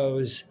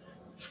grows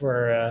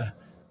for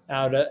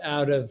out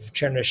of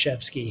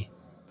Chernyshevsky,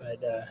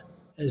 but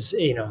as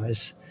you know,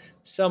 as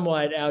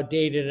somewhat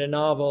outdated a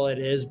novel it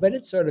is, but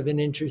it's sort of an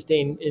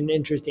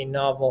interesting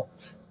novel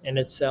in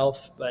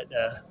itself, but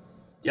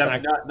it's Yeah, I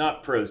not. mean,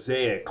 not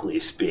prosaically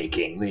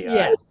speaking.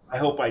 Yeah, I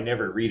hope I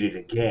never read it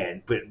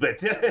again. But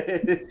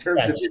in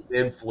terms of yes, its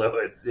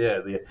influence, yeah, I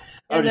and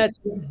would that's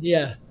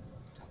yeah.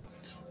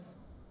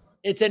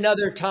 It's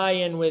another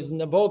tie-in with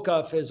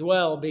Nabokov as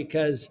well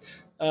because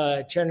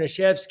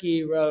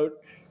Chernyshevsky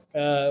wrote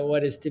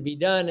 "What Is to Be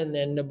Done," and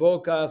then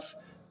Nabokov,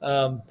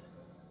 um,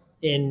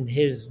 in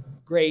his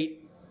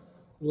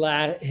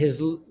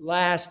his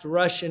last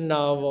Russian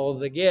novel,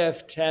 The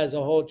Gift, has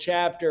a whole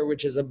chapter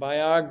which is a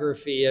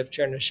biography of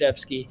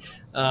Chernyshevsky,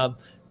 a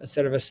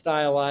sort of a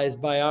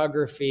stylized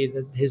biography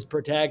that his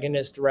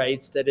protagonist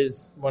writes. That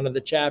is one of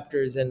the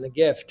chapters in The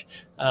Gift.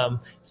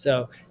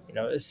 So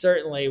it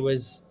certainly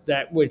was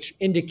that which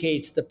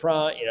indicates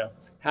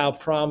how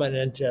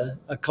prominent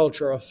a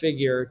cultural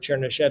figure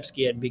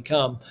Chernyshevsky had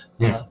become.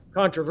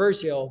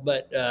 Controversial,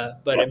 but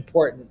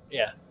important.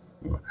 Yeah.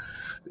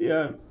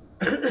 yeah.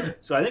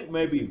 So I think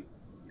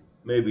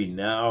maybe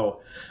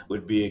now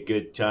would be a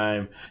good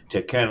time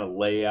to kind of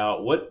lay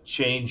out what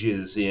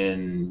changes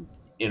in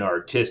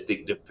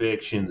artistic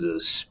depictions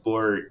of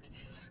sport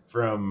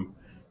from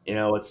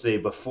let's say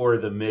before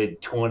the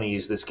mid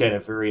 20s, this kind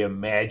of very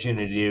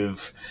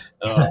imaginative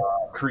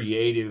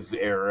creative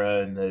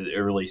era in the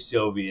early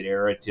Soviet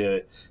era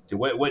to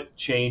what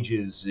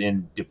changes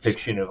in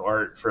depiction of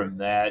art from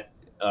that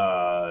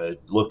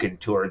looking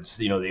towards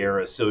the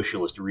era of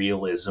socialist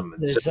realism.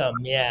 And so There's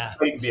yeah.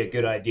 it might be a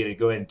good idea to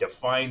go ahead and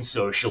define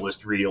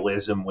socialist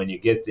realism when you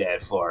get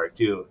that far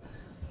too.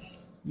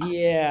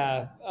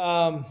 Yeah.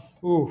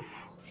 Oof.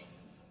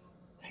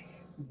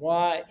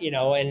 Why,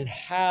 and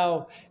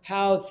how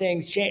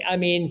things change. I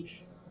mean,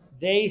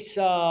 they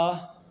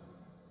saw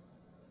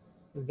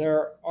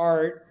their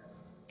art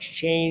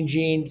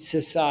changing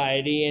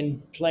society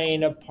and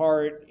playing a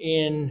part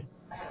in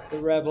the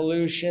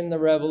revolution. The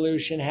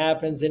revolution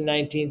happens in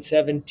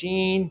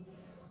 1917.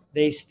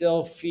 They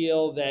still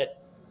feel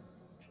that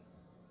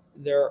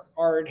their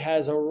art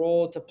has a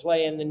role to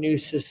play in the new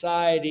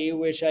society,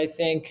 which I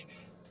think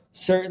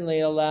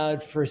certainly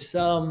allowed for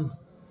some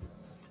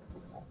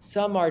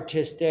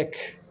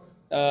artistic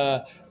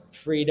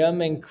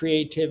freedom and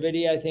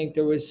creativity. I think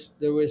there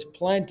was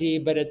plenty,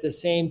 but at the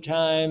same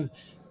time,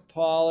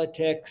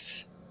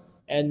 politics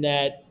and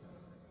that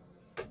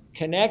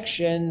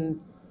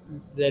connection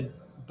that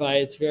by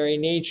its very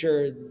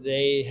nature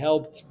they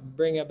helped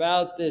bring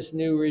about this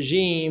new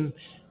regime,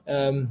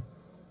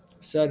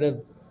 sort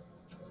of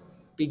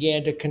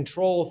began to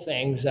control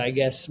things, I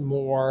guess,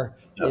 more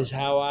is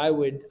how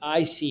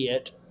I see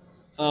it.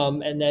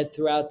 And that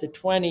throughout the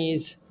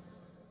 20s,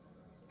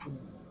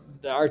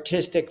 the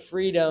artistic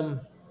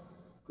freedom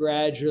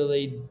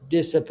gradually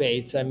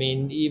dissipates. I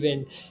mean,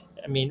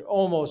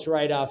 almost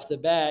right off the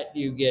bat,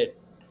 you get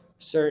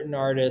certain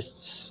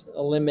artists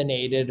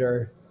eliminated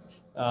or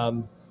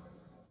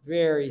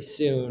very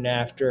soon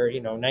after,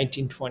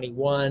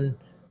 1921,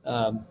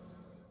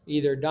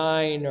 either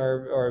dying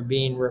or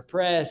being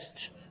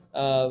repressed.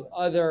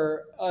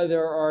 Other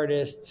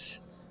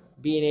artists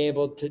being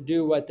able to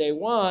do what they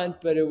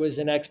want, but it was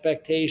an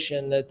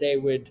expectation that they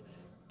would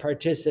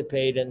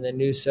participate in the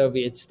new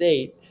Soviet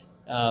state.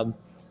 And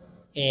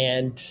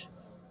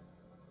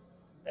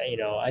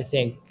I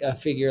think a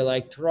figure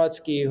like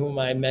Trotsky, whom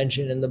I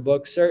mentioned in the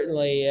book,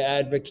 certainly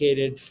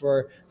advocated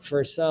for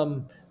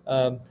some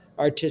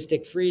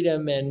artistic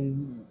freedom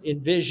and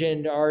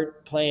envisioned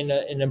art playing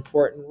an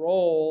important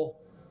role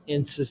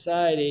in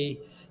society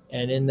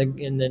and in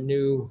the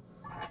new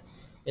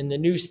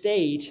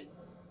state,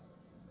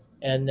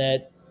 and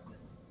that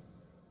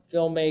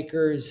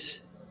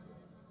filmmakers,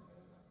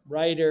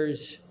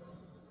 writers,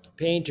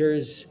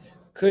 painters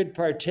could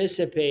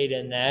participate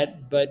in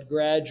that, but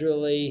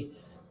gradually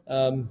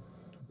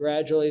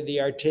the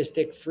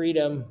artistic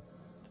freedom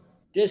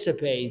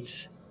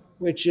dissipates,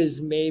 which is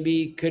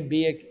maybe could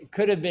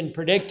have been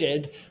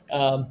predicted,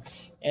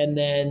 and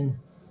then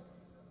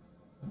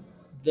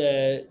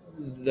the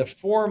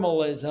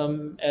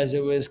formalism, as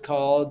it was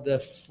called, the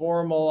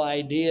formal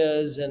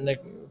ideas and the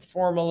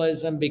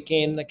formalism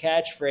became the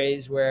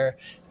catchphrase, where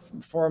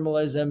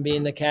formalism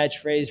being the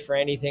catchphrase for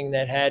anything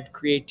that had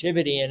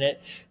creativity in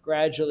it,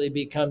 gradually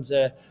becomes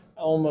a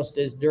almost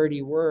as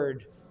dirty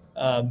word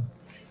throughout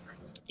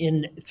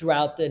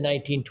the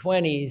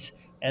 1920s,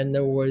 and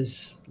there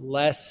was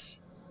less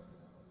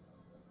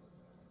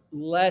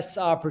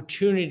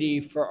opportunity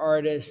for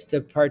artists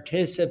to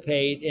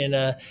participate in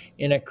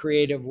a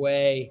creative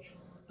way,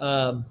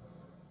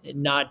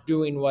 not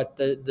doing what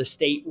the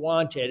state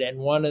wanted. And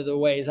one of the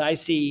ways I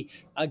see,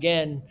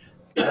 again,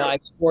 why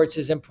sports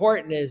is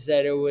important is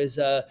that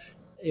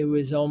it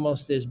was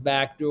almost this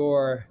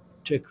backdoor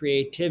to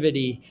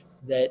creativity,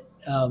 that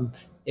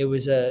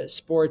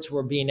sports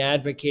were being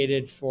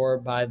advocated for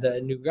by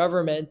the new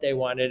government. They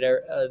wanted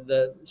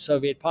the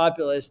Soviet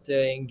populace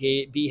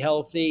to be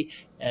healthy,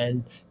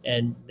 and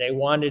they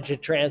wanted to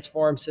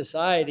transform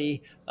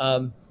society.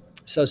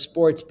 So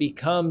sports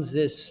becomes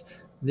this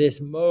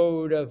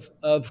mode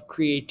of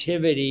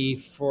creativity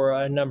for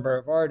a number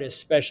of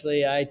artists.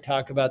 Especially, I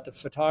talk about the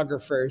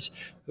photographers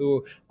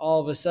who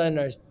all of a sudden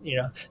are,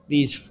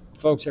 these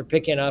folks are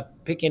picking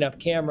up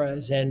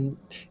cameras and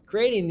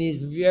creating these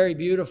very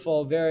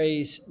beautiful,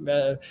 very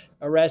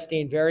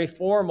arresting, very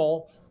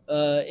formal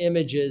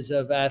images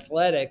of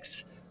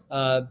athletics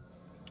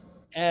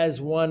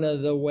as one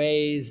of the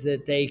ways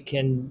that they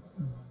can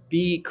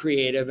be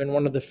creative, and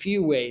one of the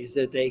few ways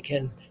that they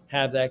can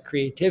have that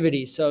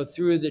creativity. So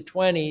through the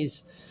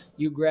 20s,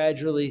 you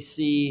gradually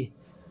see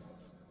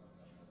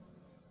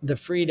the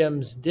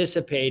freedoms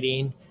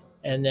dissipating,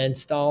 and then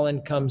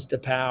Stalin comes to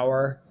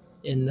power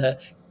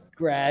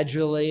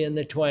gradually in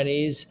the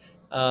 20s,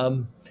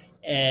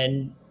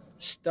 and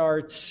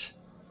starts,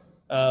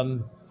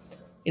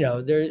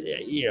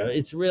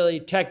 it's really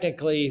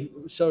technically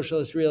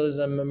socialist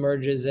realism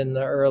emerges in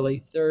the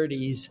early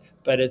 30s,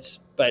 but it's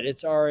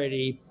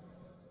already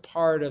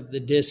part of the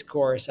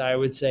discourse, I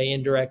would say,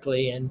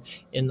 indirectly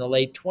in the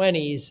late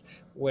 20s,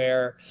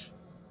 where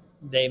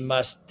they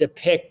must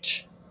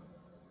depict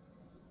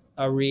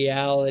a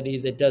reality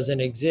that doesn't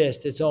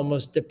exist. It's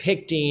almost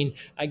depicting,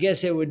 I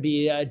guess it would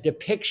be a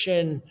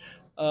depiction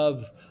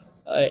of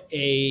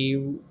a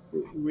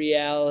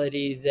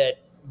reality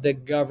that the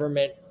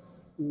government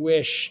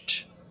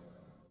was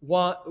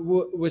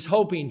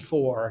hoping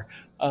for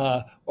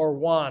or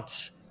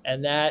wants.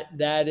 And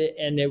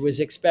and it was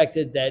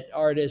expected that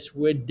artists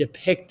would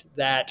depict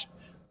that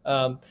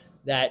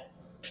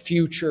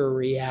future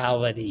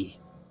reality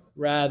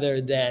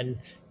rather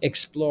than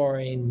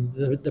exploring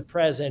the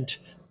present,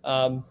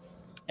 and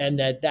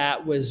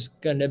that was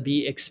going to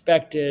be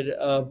expected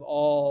of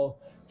all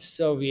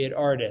Soviet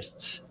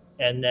artists.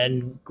 And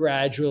then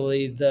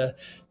gradually the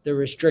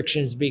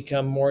restrictions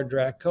become more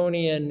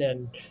draconian,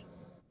 and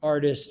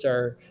artists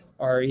are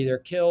either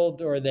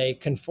killed or they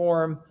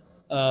conform.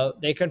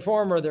 They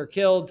conform or they're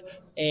killed,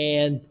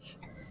 and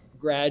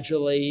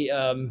gradually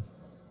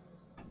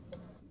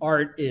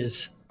art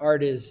is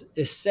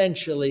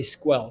essentially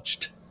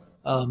squelched,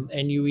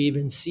 and you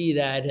even see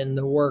that in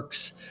the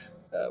works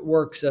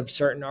of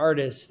certain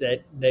artists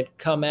that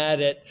come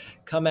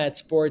at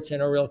sports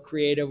in a real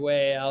creative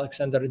way.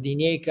 Alexander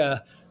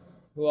Dineka,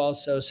 who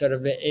also sort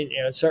of in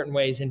certain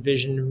ways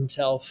envisioned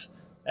himself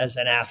as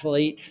an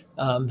athlete,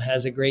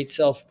 has a great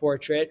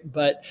self-portrait,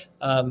 but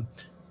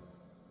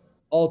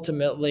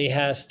ultimately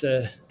has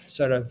to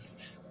sort of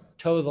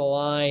toe the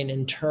line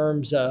in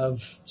terms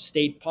of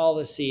state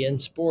policy in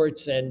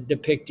sports and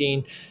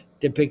depicting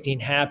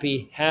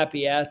happy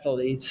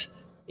athletes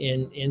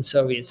in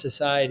Soviet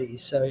society.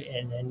 So,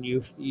 and then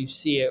you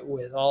see it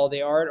with all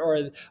the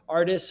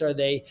artists, or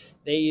they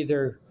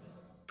either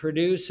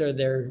produce or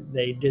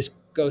they just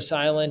go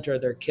silent or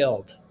they're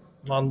killed.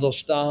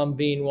 Mandelstam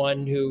being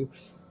one who,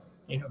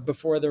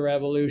 before the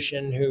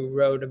revolution, who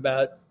wrote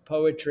about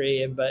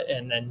poetry, and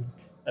then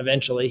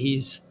eventually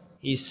he's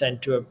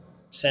sent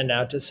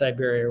out to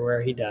Siberia,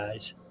 where he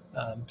dies.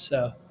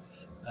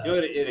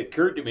 It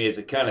occurred to me as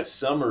a kind of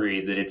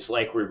summary that it's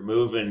like we're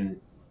moving,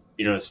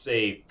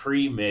 say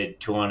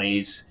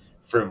pre-mid-20s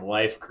from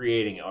life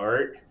creating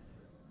art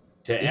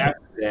to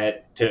after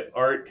that to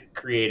art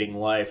creating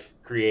life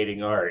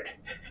creating art.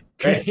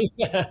 Right?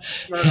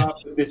 Start off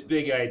with this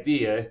big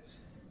idea.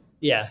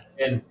 Yeah.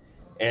 And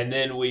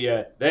then we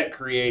that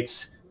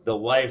creates the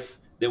life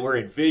that we're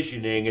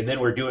envisioning, and then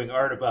we're doing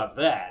art about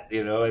that,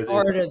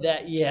 Art of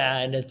that, yeah,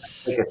 and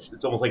it's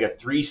almost like a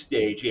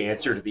 3-stage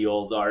answer to the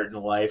old art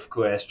and life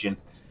question.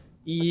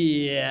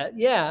 Yeah,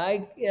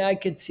 I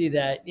could see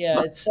that.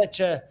 Yeah, it's such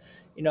a,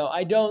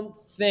 I don't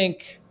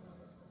think,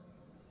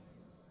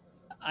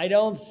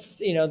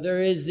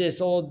 there is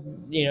this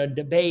old,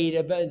 debate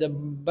about the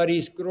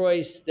Boris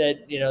Groys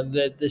that,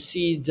 the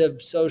seeds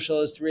of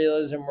socialist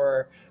realism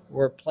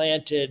were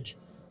planted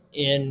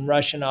in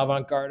Russian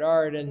avant-garde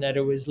art, and that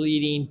it was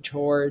leading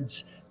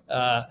towards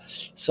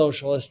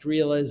socialist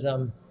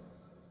realism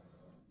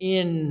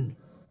in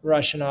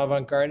Russian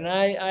avant-garde. And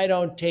I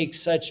don't take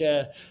such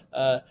a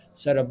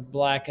sort of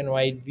black and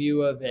white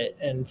view of it,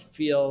 and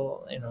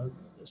feel,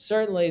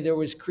 certainly there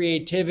was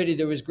creativity,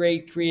 there was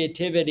great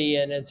creativity,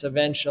 and it's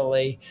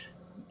eventually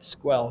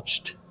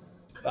squelched.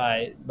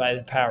 by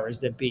the powers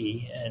that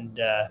be. And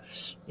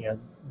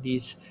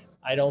these,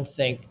 I don't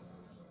think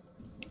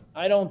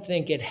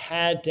it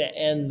had to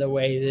end the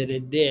way that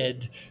it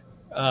did,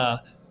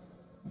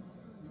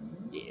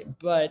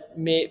 but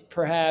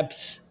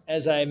perhaps,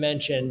 as I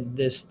mentioned,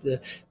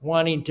 the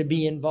wanting to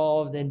be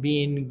involved and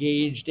being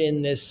engaged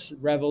in this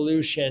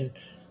revolution,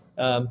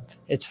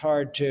 it's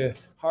hard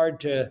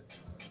to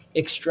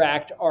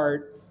extract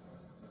art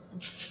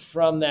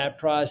from that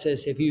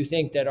process. If you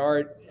think that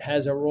art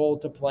has a role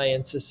to play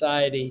in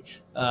society,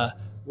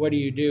 what do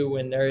you do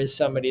when there is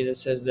somebody that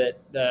says that,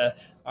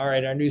 all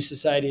right, our new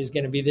society is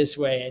going to be this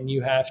way, and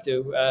you have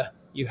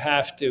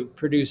to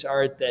produce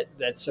art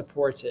that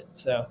supports it.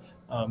 So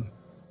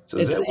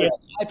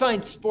I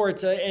find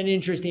sports an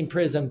interesting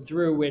prism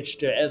through which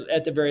to,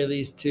 at the very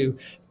least, to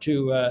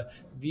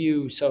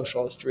view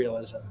socialist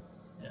realism.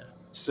 Yeah.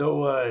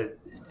 So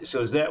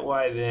is that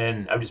why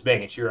then? I'm just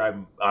making sure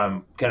I'm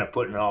kind of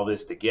putting all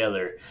this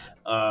together.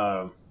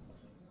 Is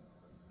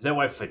that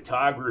why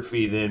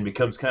photography then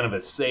becomes kind of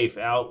a safe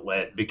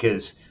outlet,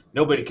 because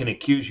nobody can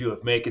accuse you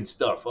of making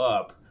stuff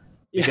up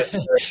because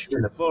it's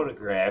in the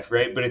photograph,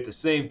 right? But at the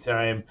same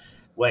time,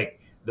 like,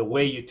 the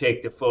way you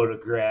take the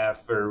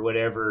photograph or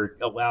whatever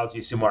allows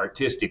you some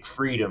artistic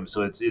freedom.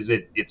 So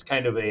it's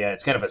kind of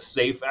a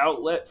safe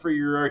outlet for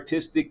your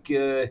artistic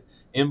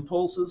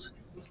impulses.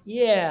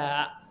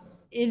 Yeah,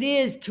 it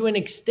is to an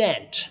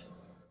extent.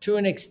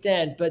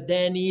 But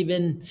then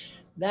even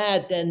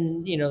that,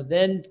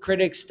 then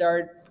critics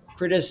start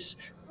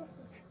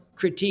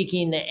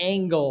critiquing the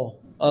angle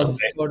of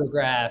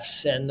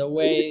photographs and the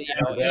way,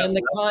 and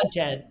the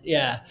content.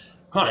 Yeah.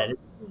 Huh.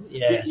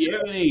 Yes. Do you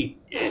have any,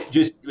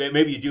 just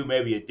maybe you do,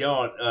 maybe you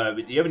don't,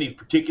 but do you have any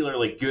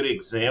particularly good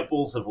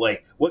examples of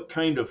like what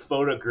kind of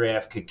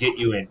photograph could get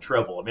you in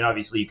trouble? I mean,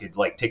 obviously you could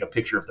like take a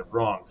picture of the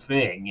wrong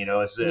thing,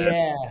 I'm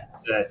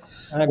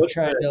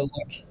trying to look.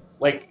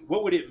 Like,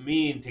 what would it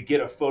mean to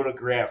get a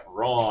photograph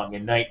wrong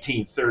in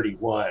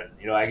 1931?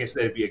 I guess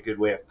that'd be a good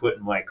way of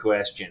putting my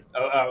question.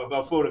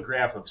 A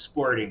photograph of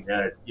sporting,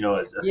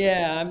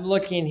 Yeah, I'm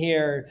looking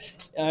here.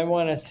 I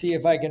want to see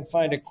if I can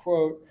find a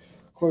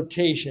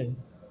quotation.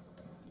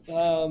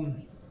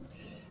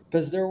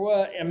 Because there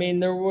were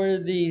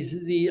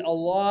a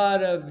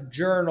lot of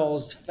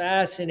journals,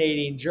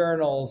 fascinating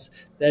journals,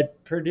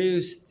 that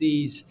produced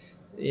these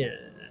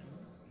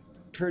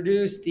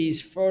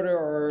photo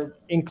or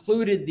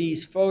included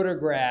these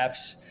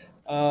photographs,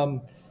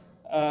 and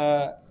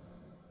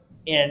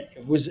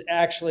it was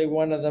actually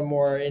one of the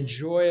more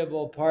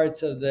enjoyable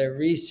parts of the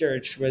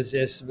research was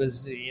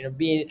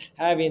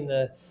having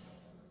the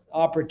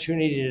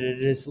opportunity to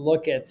just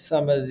look at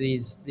some of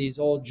these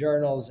old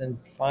journals and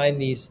find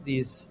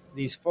these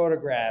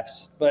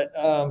photographs. But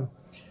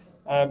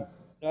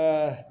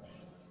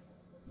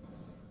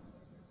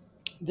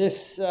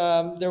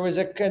there was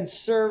a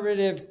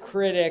conservative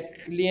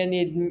critic,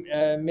 Leonid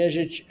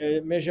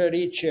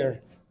Mezhericher,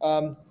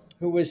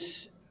 who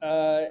was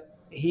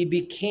he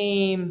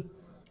became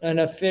an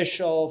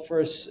official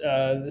for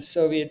the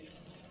Soviet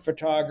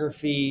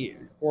photography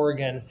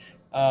organ,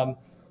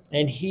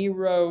 and he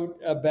wrote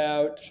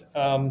about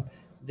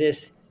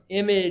this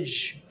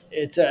image.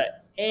 It's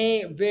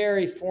a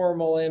very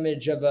formal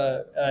image of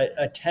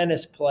a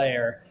tennis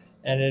player,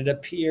 and it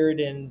appeared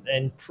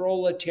in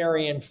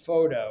Proletarian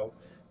Photo.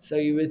 So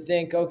you would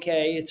think,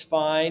 okay, it's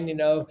fine,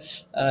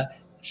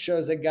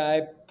 shows a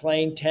guy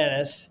playing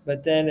tennis,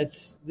 but then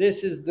this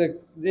is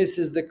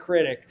the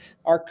critic.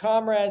 Our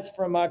comrades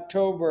from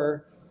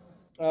October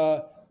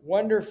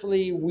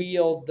wonderfully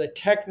wield the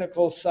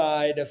technical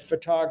side of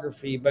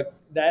photography, but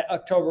that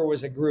October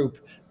was a group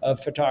of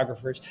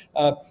photographers.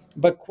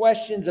 But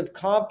questions of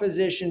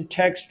composition,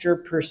 texture,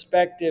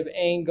 perspective,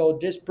 angle,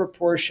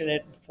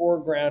 disproportionate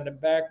foreground and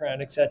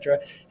background, etc.,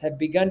 have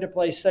begun to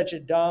play such a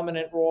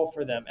dominant role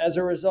for them. As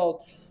a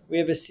result, we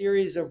have a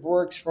series of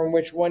works from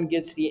which one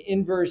gets the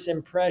inverse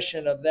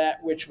impression of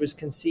that which was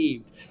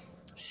conceived.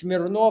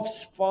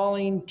 Smirnov's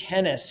Falling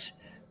Tennis,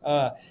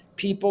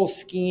 people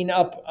skiing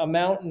up a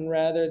mountain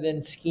rather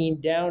than skiing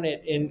down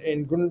it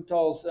in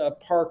Grunthal's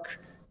Park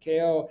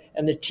KO,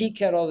 and the tea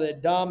kettle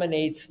that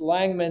dominates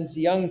Langman's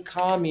Young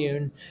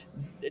Commune,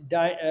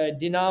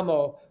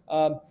 Dynamo,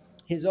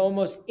 his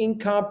almost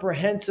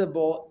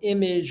incomprehensible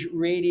image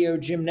radio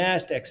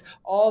gymnastics.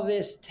 All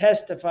this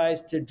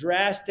testifies to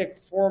drastic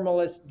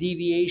formalist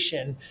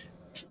deviation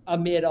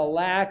amid a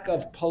lack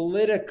of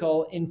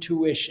political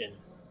intuition.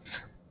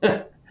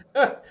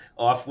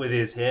 Off with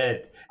his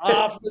head.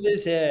 Off with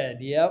his head.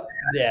 Yep.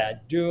 Yeah.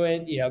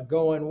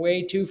 Going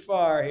way too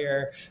far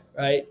here,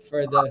 right?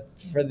 For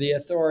the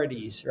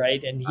authorities,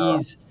 right? And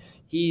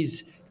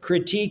he's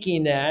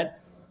critiquing that.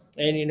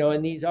 And,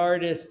 and these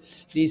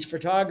artists, these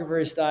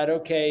photographers thought,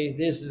 okay,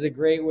 this is a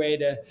great way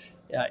to,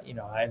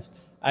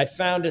 I've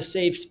found a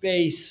safe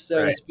space,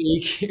 so to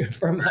speak,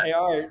 for my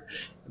art.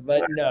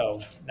 but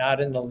no,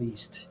 not in the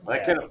least.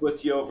 That kind of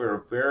puts you over a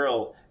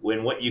barrel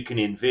when what you can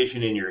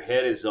envision in your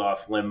head is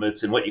off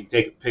limits and what you can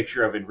take a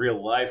picture of in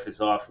real life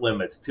is off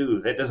limits too.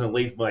 That doesn't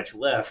leave much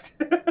left.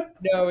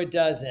 No, it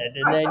doesn't.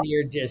 And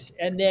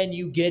then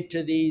you get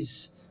to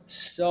these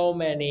so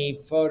many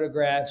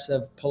photographs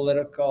of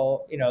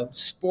political,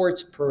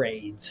 sports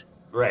parades.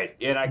 Right.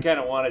 And I kind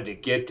of wanted to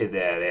get to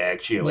that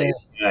actually.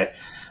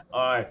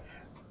 Yeah.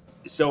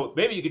 So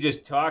maybe you could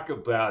just talk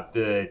about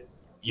the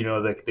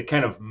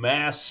kind of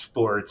mass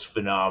sports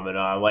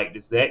phenomenon. Like,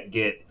 does that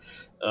get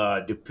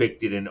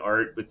depicted in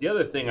art? But the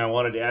other thing I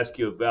wanted to ask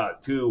you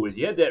about too was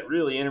you had that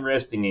really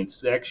interesting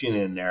section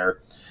in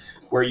there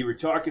where you were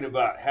talking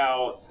about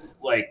how,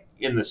 like,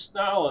 in the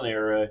Stalin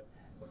era,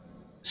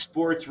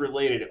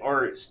 sports-related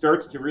art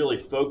starts to really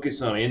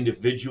focus on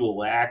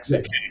individual acts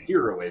and kind of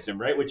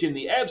heroism, right? Which in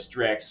the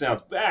abstract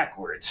sounds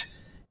backwards.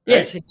 Right?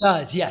 Yes, it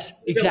does. Yes,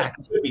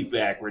 exactly. It could be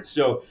backwards.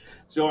 So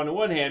on the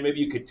one hand, maybe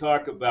you could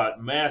talk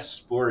about mass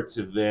sports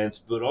events,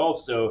 but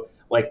also,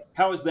 like,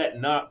 how is that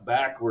not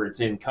backwards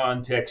in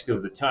context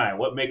of the time?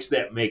 What makes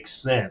that make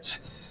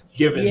sense?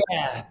 Given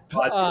the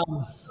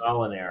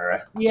Stalin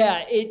era.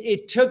 Yeah,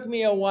 it took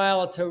me a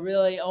while to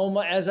really,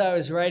 as I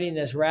was writing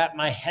this, wrap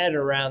my head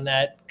around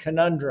that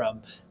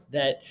conundrum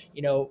that,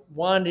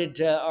 wanted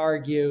to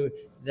argue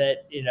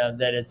that,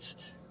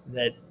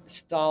 that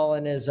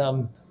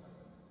Stalinism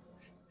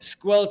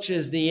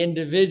squelches the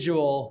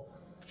individual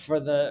for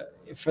the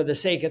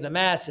sake of the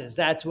masses.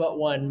 That's what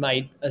one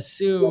might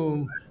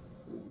assume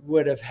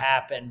would have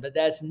happened, but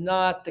that's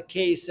not the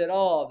case at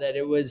all, that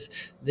it was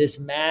this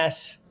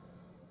mass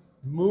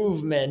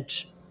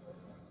movement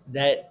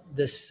that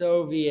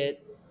the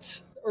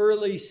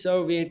early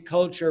Soviet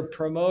culture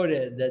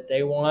promoted, that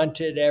they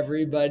wanted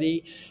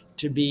everybody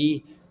to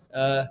be,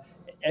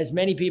 as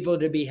many people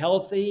to be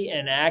healthy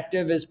and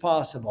active as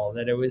possible,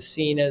 that it was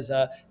seen as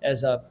a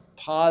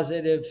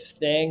positive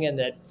thing and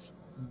that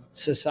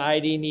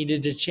society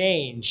needed to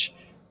change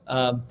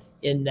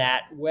in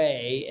that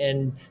way.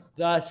 And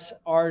thus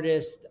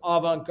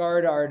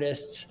avant-garde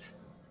artists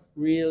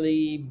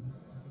really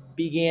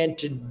began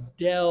to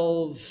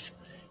delve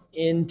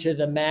into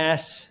the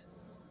mass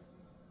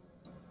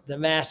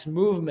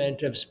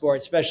movement of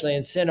sport, especially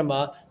in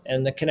cinema,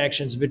 and the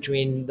connections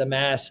between the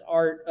mass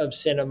art of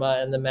cinema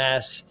and the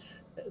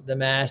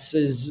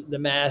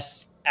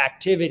mass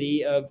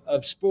activity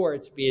of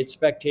sports, be it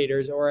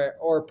spectators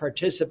or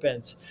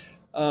participants.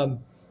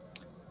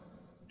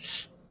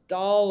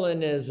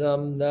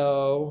 Stalinism,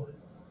 though,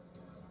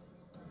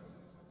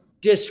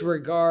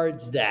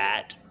 disregards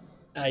that,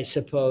 I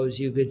suppose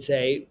you could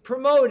say,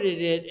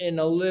 promoted it in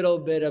a little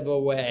bit of a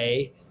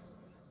way,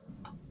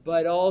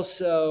 but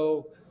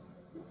also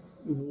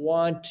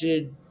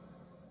wanted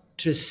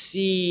to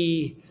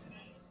see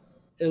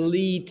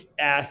elite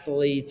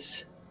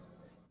athletes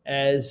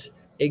as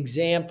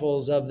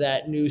examples of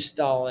that new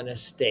Stalinist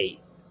state,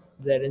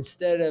 that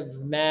instead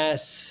of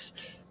mass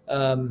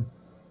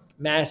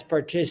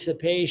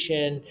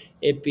participation,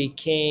 it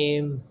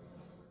became,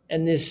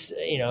 and this,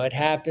 it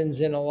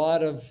happens in a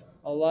lot of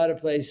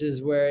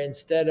places where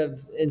instead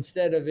of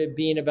it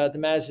being about the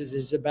masses,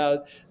 it's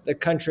about the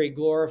country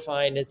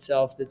glorifying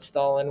itself, that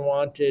Stalin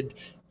wanted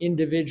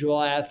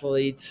individual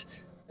athletes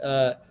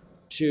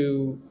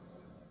to,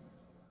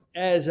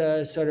 as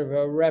a sort of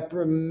a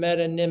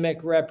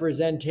metonymic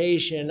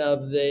representation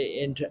of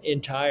the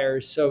entire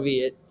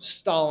Soviet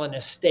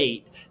Stalinist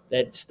state,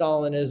 that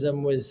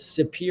Stalinism was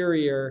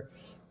superior.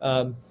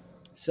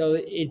 So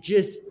it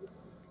just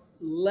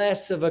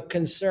less of a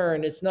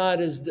concern. It's not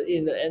as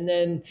and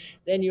then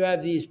you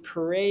have these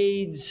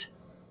parades,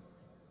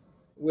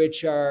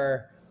 which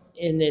are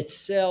in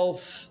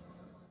itself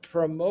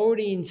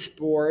promoting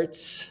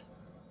sports,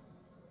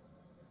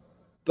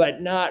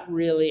 but not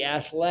really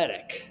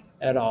athletic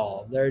at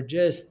all. They're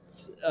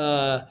just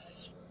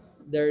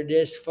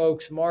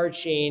folks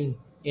marching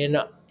in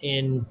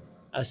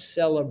a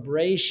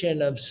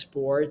celebration of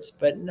sports,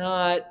 but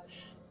not,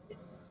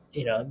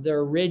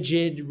 they're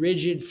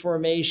rigid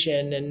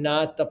formation and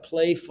not the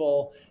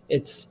playful.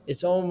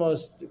 It's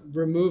almost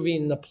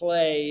removing the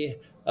play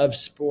of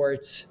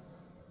sports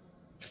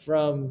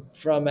from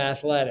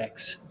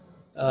athletics.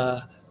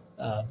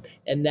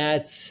 And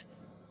that's,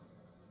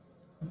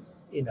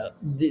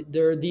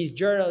 there are these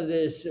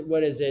journals,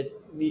 what is it?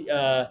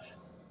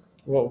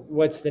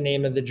 What's the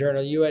name of the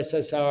journal?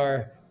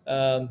 USSR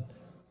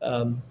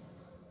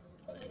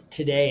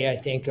Today, I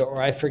think,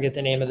 or I forget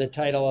the name of the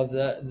title of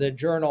the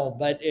journal,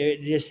 but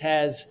it just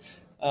has,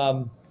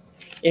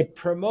 it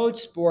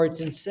promotes sports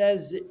and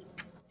says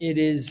it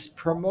is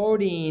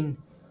promoting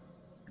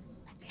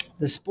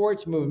the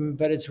sports movement,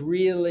 but it's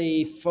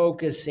really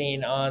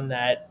focusing on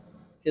that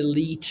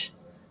elite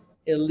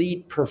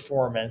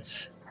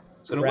performance.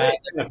 So in a way, it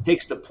kind of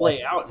takes the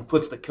play out and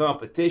puts the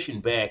competition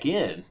back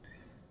in.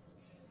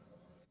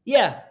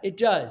 Yeah, it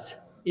does.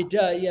 It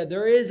does. Yeah,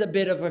 there is a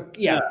bit of a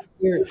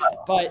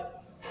but.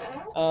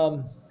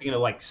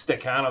 Like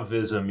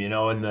Stakhanovism,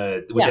 in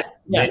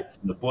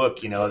the book,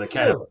 the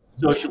kind of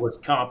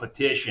socialist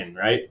competition,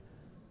 right?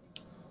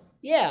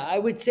 Yeah, I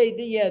would say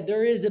that, yeah,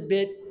 there is a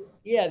bit,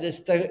 yeah, the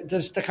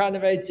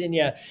Stakhanovites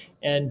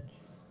and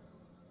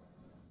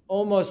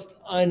almost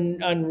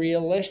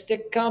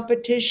unrealistic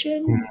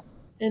competition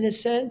in a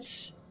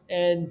sense.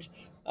 And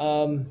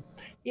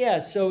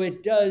so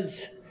it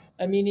does.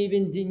 I mean,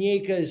 even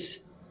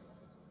Dinieka's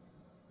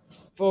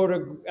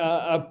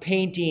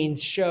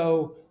paintings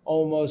show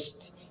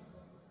almost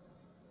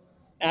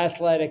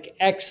athletic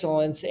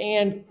excellence,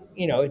 and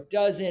it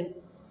doesn't.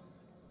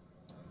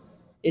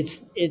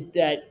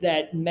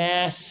 That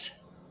mass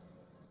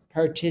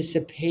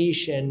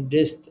participation.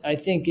 This, I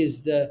think,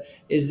 is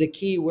the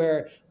key,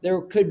 where there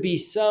could be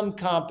some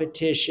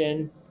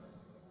competition,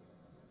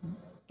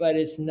 but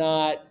it's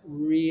not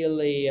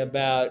really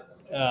about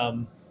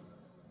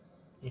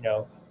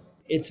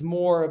it's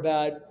more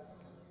about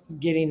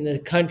getting the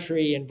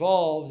country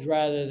involved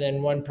rather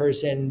than one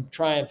person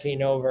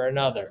triumphing over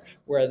another,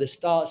 where the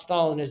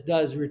Stalinist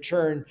does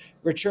return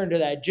to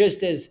that,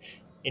 just as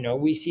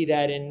we see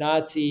that in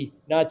Nazi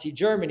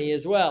Germany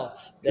as well,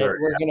 that Sure,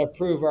 we're going to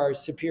prove our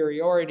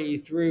superiority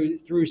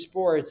through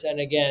sports. And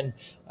again,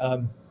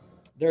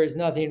 there is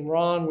nothing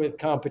wrong with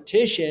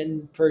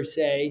competition per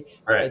se,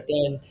 right. but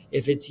then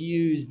if it's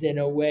used in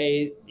a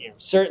way,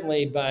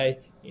 certainly by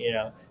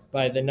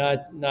the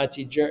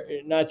Nazi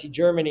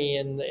Germany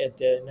at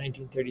the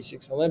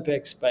 1936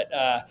 Olympics, but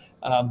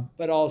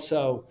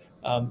also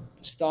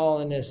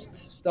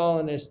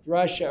Stalinist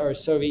Russia or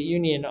Soviet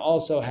Union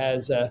also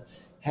has a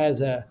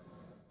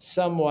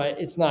somewhat,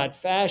 it's not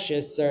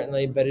fascist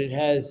certainly, but it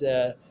has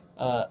an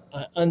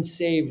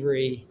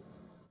unsavory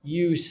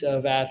use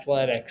of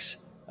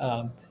athletics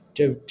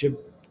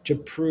to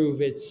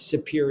prove its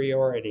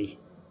superiority.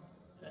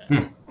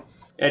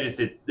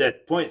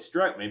 That point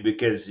struck me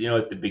because,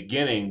 at the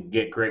beginning,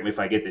 correct me if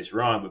I get this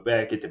wrong, but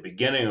back at the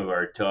beginning of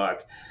our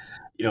talk,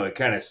 it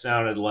kind of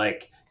sounded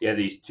like,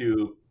 these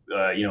two,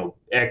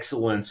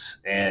 excellence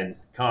and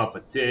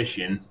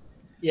competition.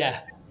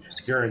 Yeah.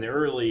 During the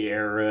early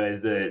era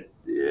that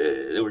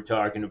we're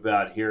talking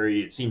about here,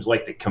 it seems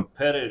like the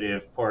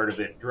competitive part of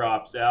it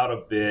drops out a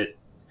bit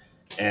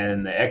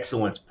and the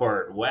excellence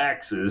part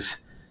waxes.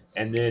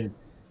 And then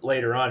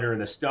later on during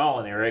the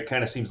Stalin era, it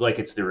kind of seems like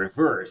it's the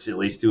reverse, at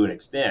least to an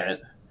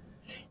extent.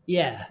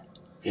 Yeah.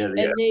 And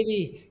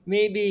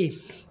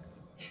maybe,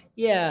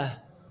 yeah,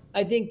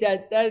 I think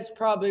that's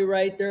probably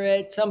right. There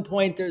at some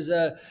point there's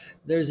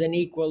an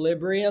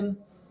equilibrium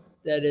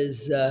that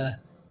is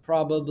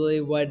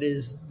probably what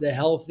is the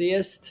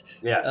healthiest.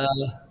 Yeah.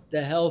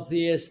 The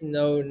healthiest.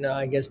 No,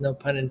 I guess no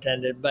pun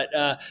intended. But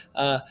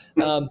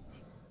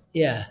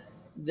yeah,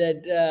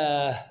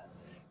 that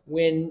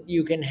when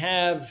you can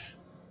have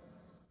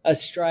a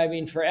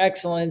striving for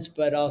excellence,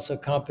 but also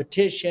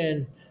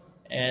competition,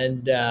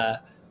 and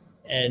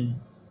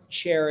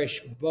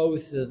cherish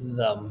both of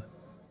them.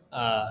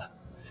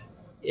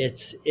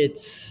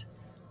 It's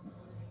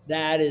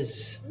that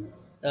is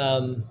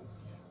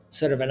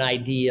sort of an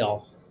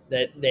ideal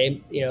that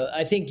they,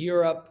 I think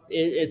Europe,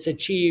 it's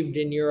achieved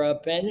in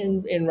Europe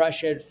and in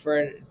Russia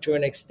to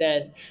an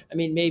extent. I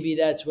mean, maybe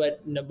that's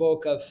what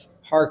Nabokov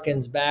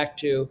harkens back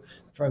to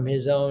from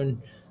his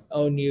own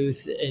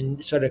youth,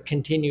 and sort of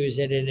continues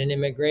it in an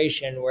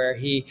immigration, where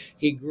he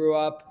grew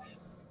up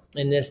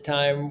in this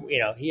time.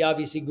 He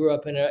obviously grew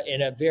up in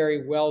a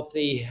very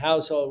wealthy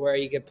household where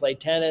he could play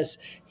tennis,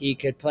 he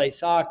could play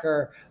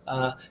soccer,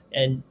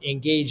 and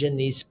engage in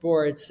these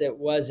sports. It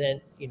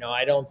wasn't,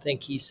 I don't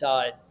think he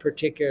saw it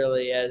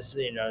particularly as,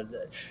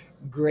 the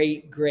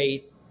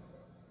great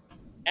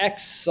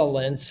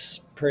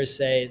excellence per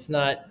se. It's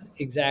not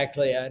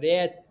exactly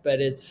it, but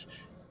it's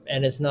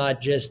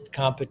not just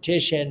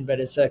competition, but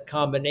it's a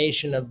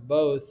combination of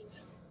both,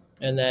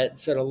 and that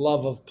sort of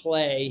love of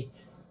play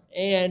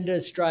and a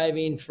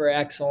striving for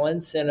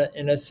excellence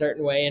in a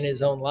certain way in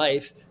his own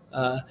life,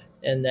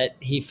 and that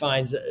he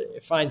finds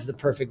the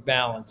perfect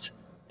balance,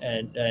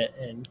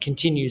 and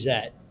continues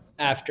that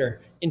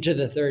after into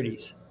the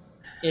 30s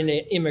in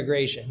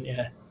immigration.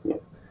 Yeah.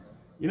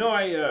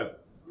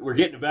 We're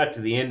getting about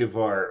to the end of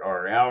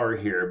our hour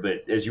here,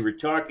 but as you were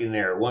talking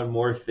there, one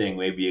more thing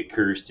maybe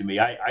occurs to me.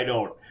 I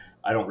don't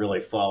really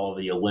follow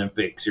the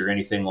Olympics or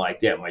anything like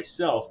that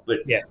myself,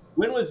 but yeah.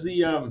 When was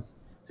the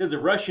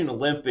Russian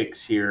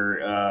Olympics here?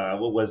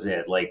 What was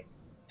it, like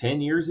 10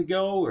 years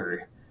ago,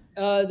 or?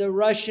 The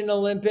Russian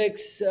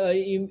Olympics, are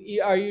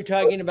you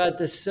talking about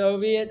the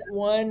Soviet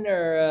one,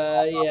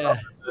 or yeah?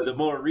 The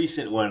more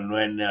recent one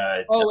when...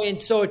 in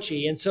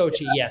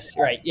Sochi, yes,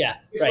 right, yeah,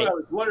 right. What I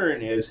was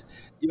wondering is,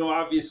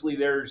 obviously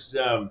there's,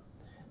 you're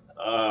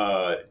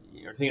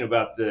thinking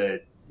about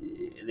the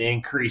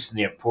increase in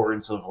the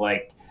importance of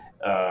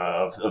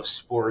of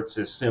sports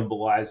as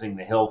symbolizing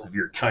the health of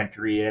your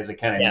country as a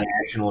kind of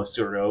nationalist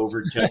sort of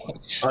overtone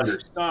under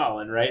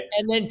Stalin, right?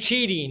 And then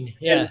cheating,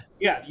 yeah.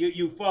 And,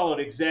 you followed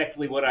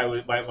exactly what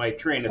my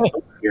train of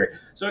thought here.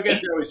 So I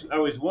guess I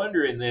was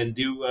wondering then,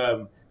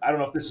 I don't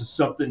know if this is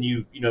something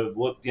you've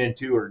looked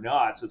into or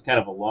not, so it's kind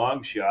of a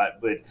long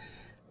shot, but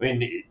I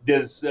mean,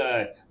 is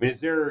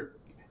there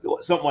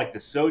something like the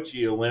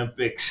Sochi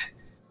Olympics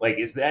Like,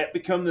 has that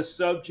become the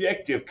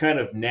subject of kind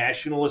of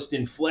nationalist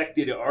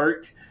inflected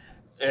art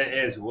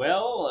as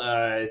well?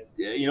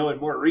 In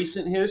more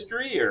recent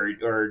history,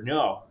 or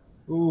no?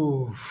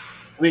 Ooh.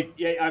 I mean,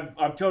 yeah,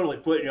 I'm totally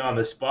putting you on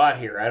the spot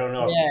here. I don't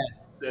know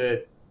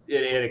if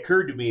it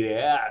occurred to me to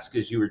ask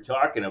as you were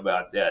talking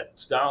about that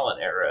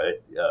Stalin era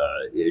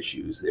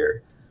issues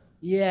there.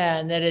 Yeah,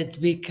 and that it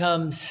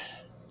becomes,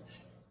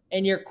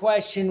 and your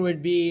question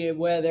would be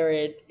whether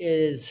it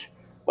is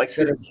Like,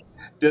 sort of,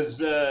 does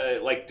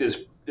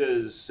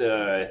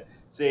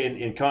say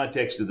in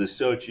context of the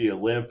Sochi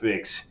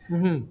Olympics,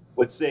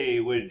 let's say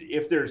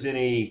if there's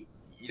any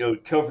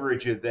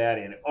coverage of that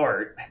in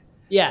art,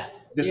 that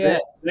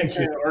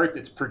kind of art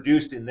that's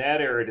produced in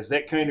that era, does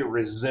that kind of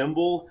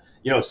resemble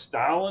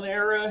Stalin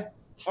era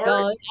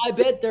Stalin, art? I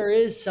bet there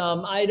is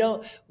some. I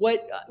don't.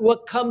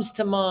 What comes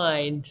to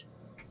mind,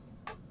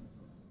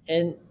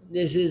 and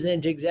this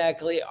isn't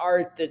exactly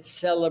art that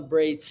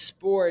celebrates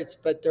sports,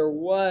 but there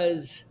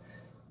was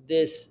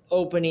this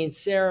opening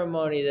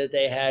ceremony that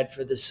they had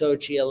for the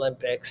Sochi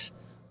Olympics,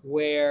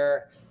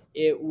 where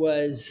it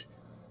was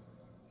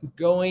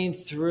going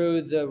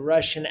through the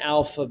Russian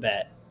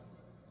alphabet,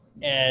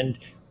 and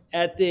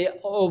at the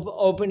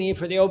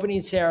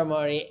opening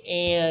ceremony,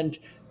 and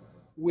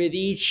with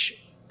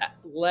each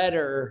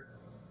letter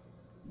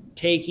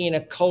taking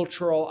a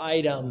cultural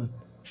item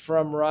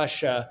from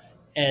Russia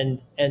and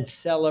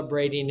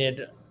celebrating it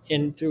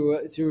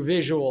through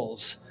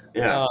visuals.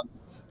 Yeah.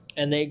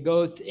 And they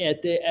go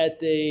at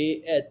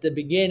the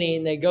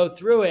beginning. They go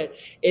through it.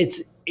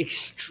 It's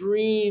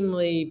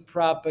extremely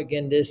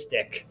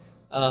propagandistic.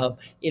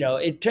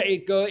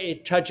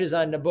 It touches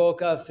on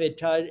Nabokov.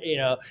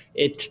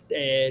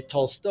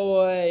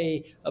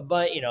 Tolstoy.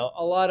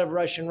 A lot of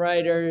Russian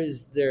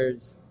writers.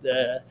 There's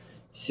the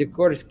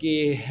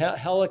Sikorsky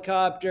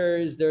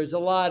helicopters. There's a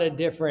lot of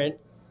different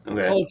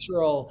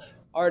cultural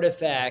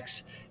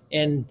artifacts,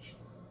 and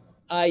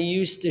I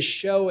used to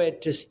show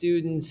it to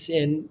students,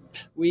 and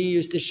we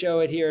used to show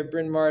it here at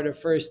Bryn Mawr to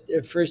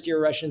first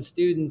year Russian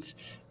students,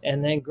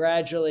 and then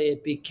gradually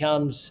it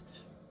becomes,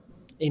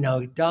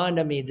 it dawned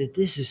on me that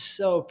this is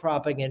so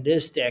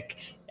propagandistic,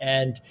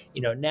 and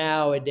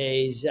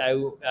nowadays I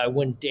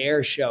wouldn't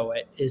dare show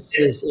it. It's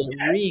just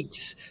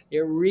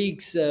it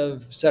reeks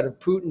of sort of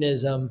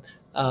Putinism.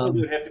 It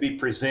would have to be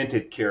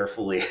presented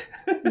carefully.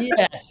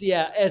 Yes,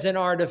 yeah, as an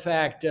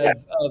artifact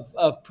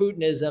of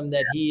Putinism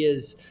that he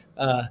is.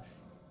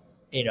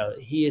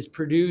 He is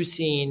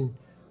producing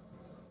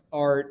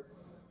art,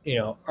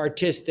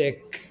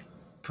 artistic,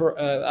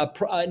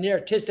 an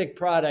artistic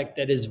product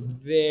that is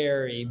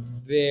very,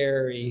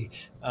 very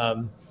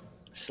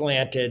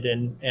slanted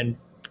and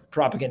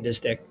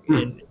propagandistic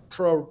and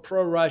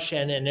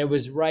pro-Russian. And it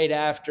was right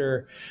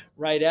after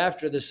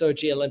the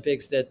Sochi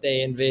Olympics that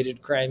they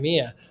invaded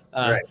Crimea.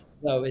 Right.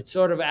 So it's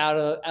sort of out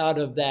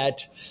of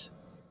that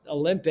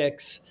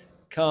Olympics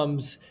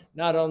comes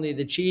not only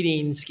the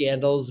cheating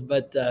scandals,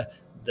 but the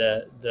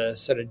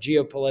sort of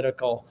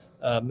geopolitical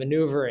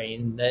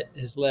maneuvering that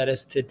has led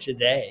us to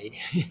today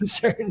in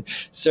certain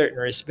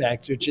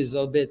respects, which is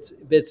a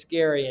bit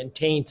scary and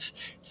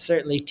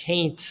certainly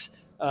taints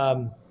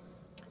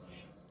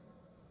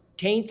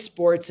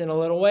sports in a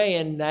little way.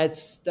 And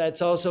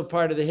that's also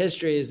part of the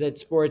history, is that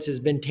sports has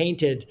been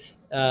tainted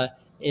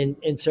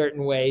in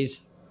certain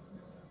ways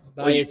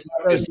by its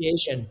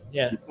association.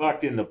 You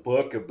talked in the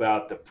book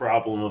about the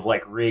problem of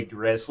like rigged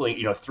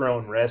wrestling,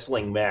 thrown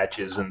wrestling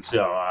matches and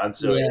so on.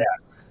 So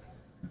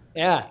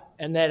yeah,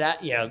 and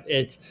that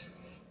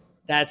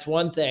that's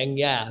one thing,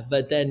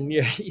 but then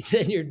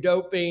you're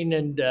doping,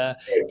 and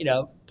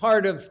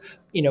part of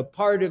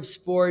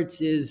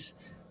sports is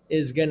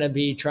going to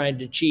be trying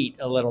to cheat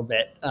a little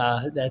bit.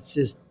 That's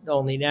just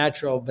only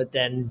natural. But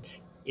then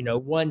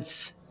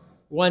once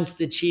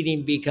the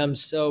cheating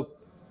becomes so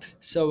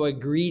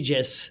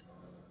egregious,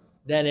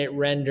 then it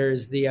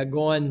renders the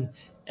agon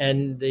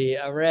and the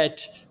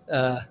arete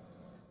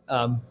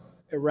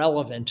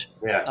irrelevant.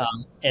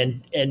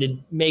 And it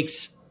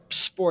makes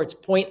sports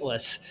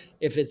pointless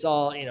if it's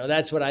all,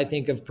 that's what I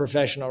think of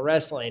professional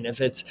wrestling.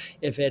 If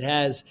it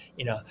has,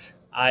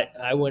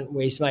 I wouldn't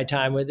waste my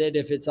time with it.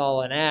 If it's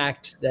all an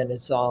act, then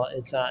it's not,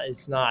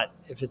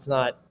 if it's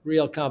not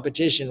real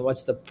competition,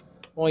 what's the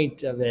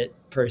point of it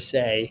per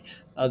se,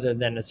 other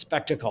than a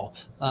spectacle?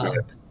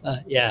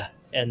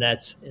 And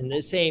that's in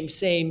the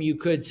same you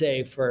could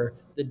say for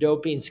the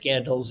doping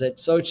scandals at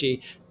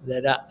Sochi,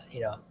 that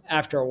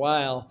after a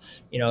while,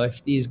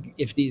 if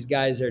these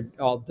guys are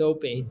all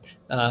doping,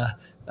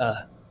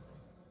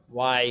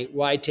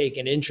 why take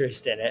an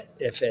interest in it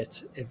if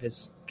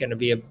it's going to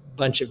be a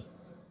bunch of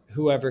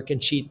whoever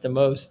can cheat the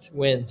most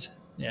wins?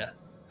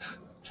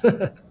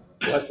 Well,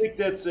 I think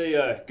that's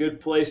a good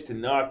place to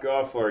knock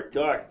off our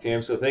talk,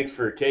 Tim. So thanks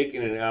for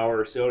taking an hour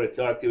or so to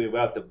talk to me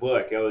about the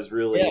book. I was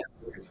really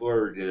looking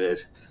forward to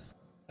this.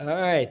 All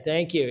right.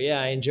 Thank you. Yeah,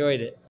 I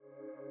enjoyed it.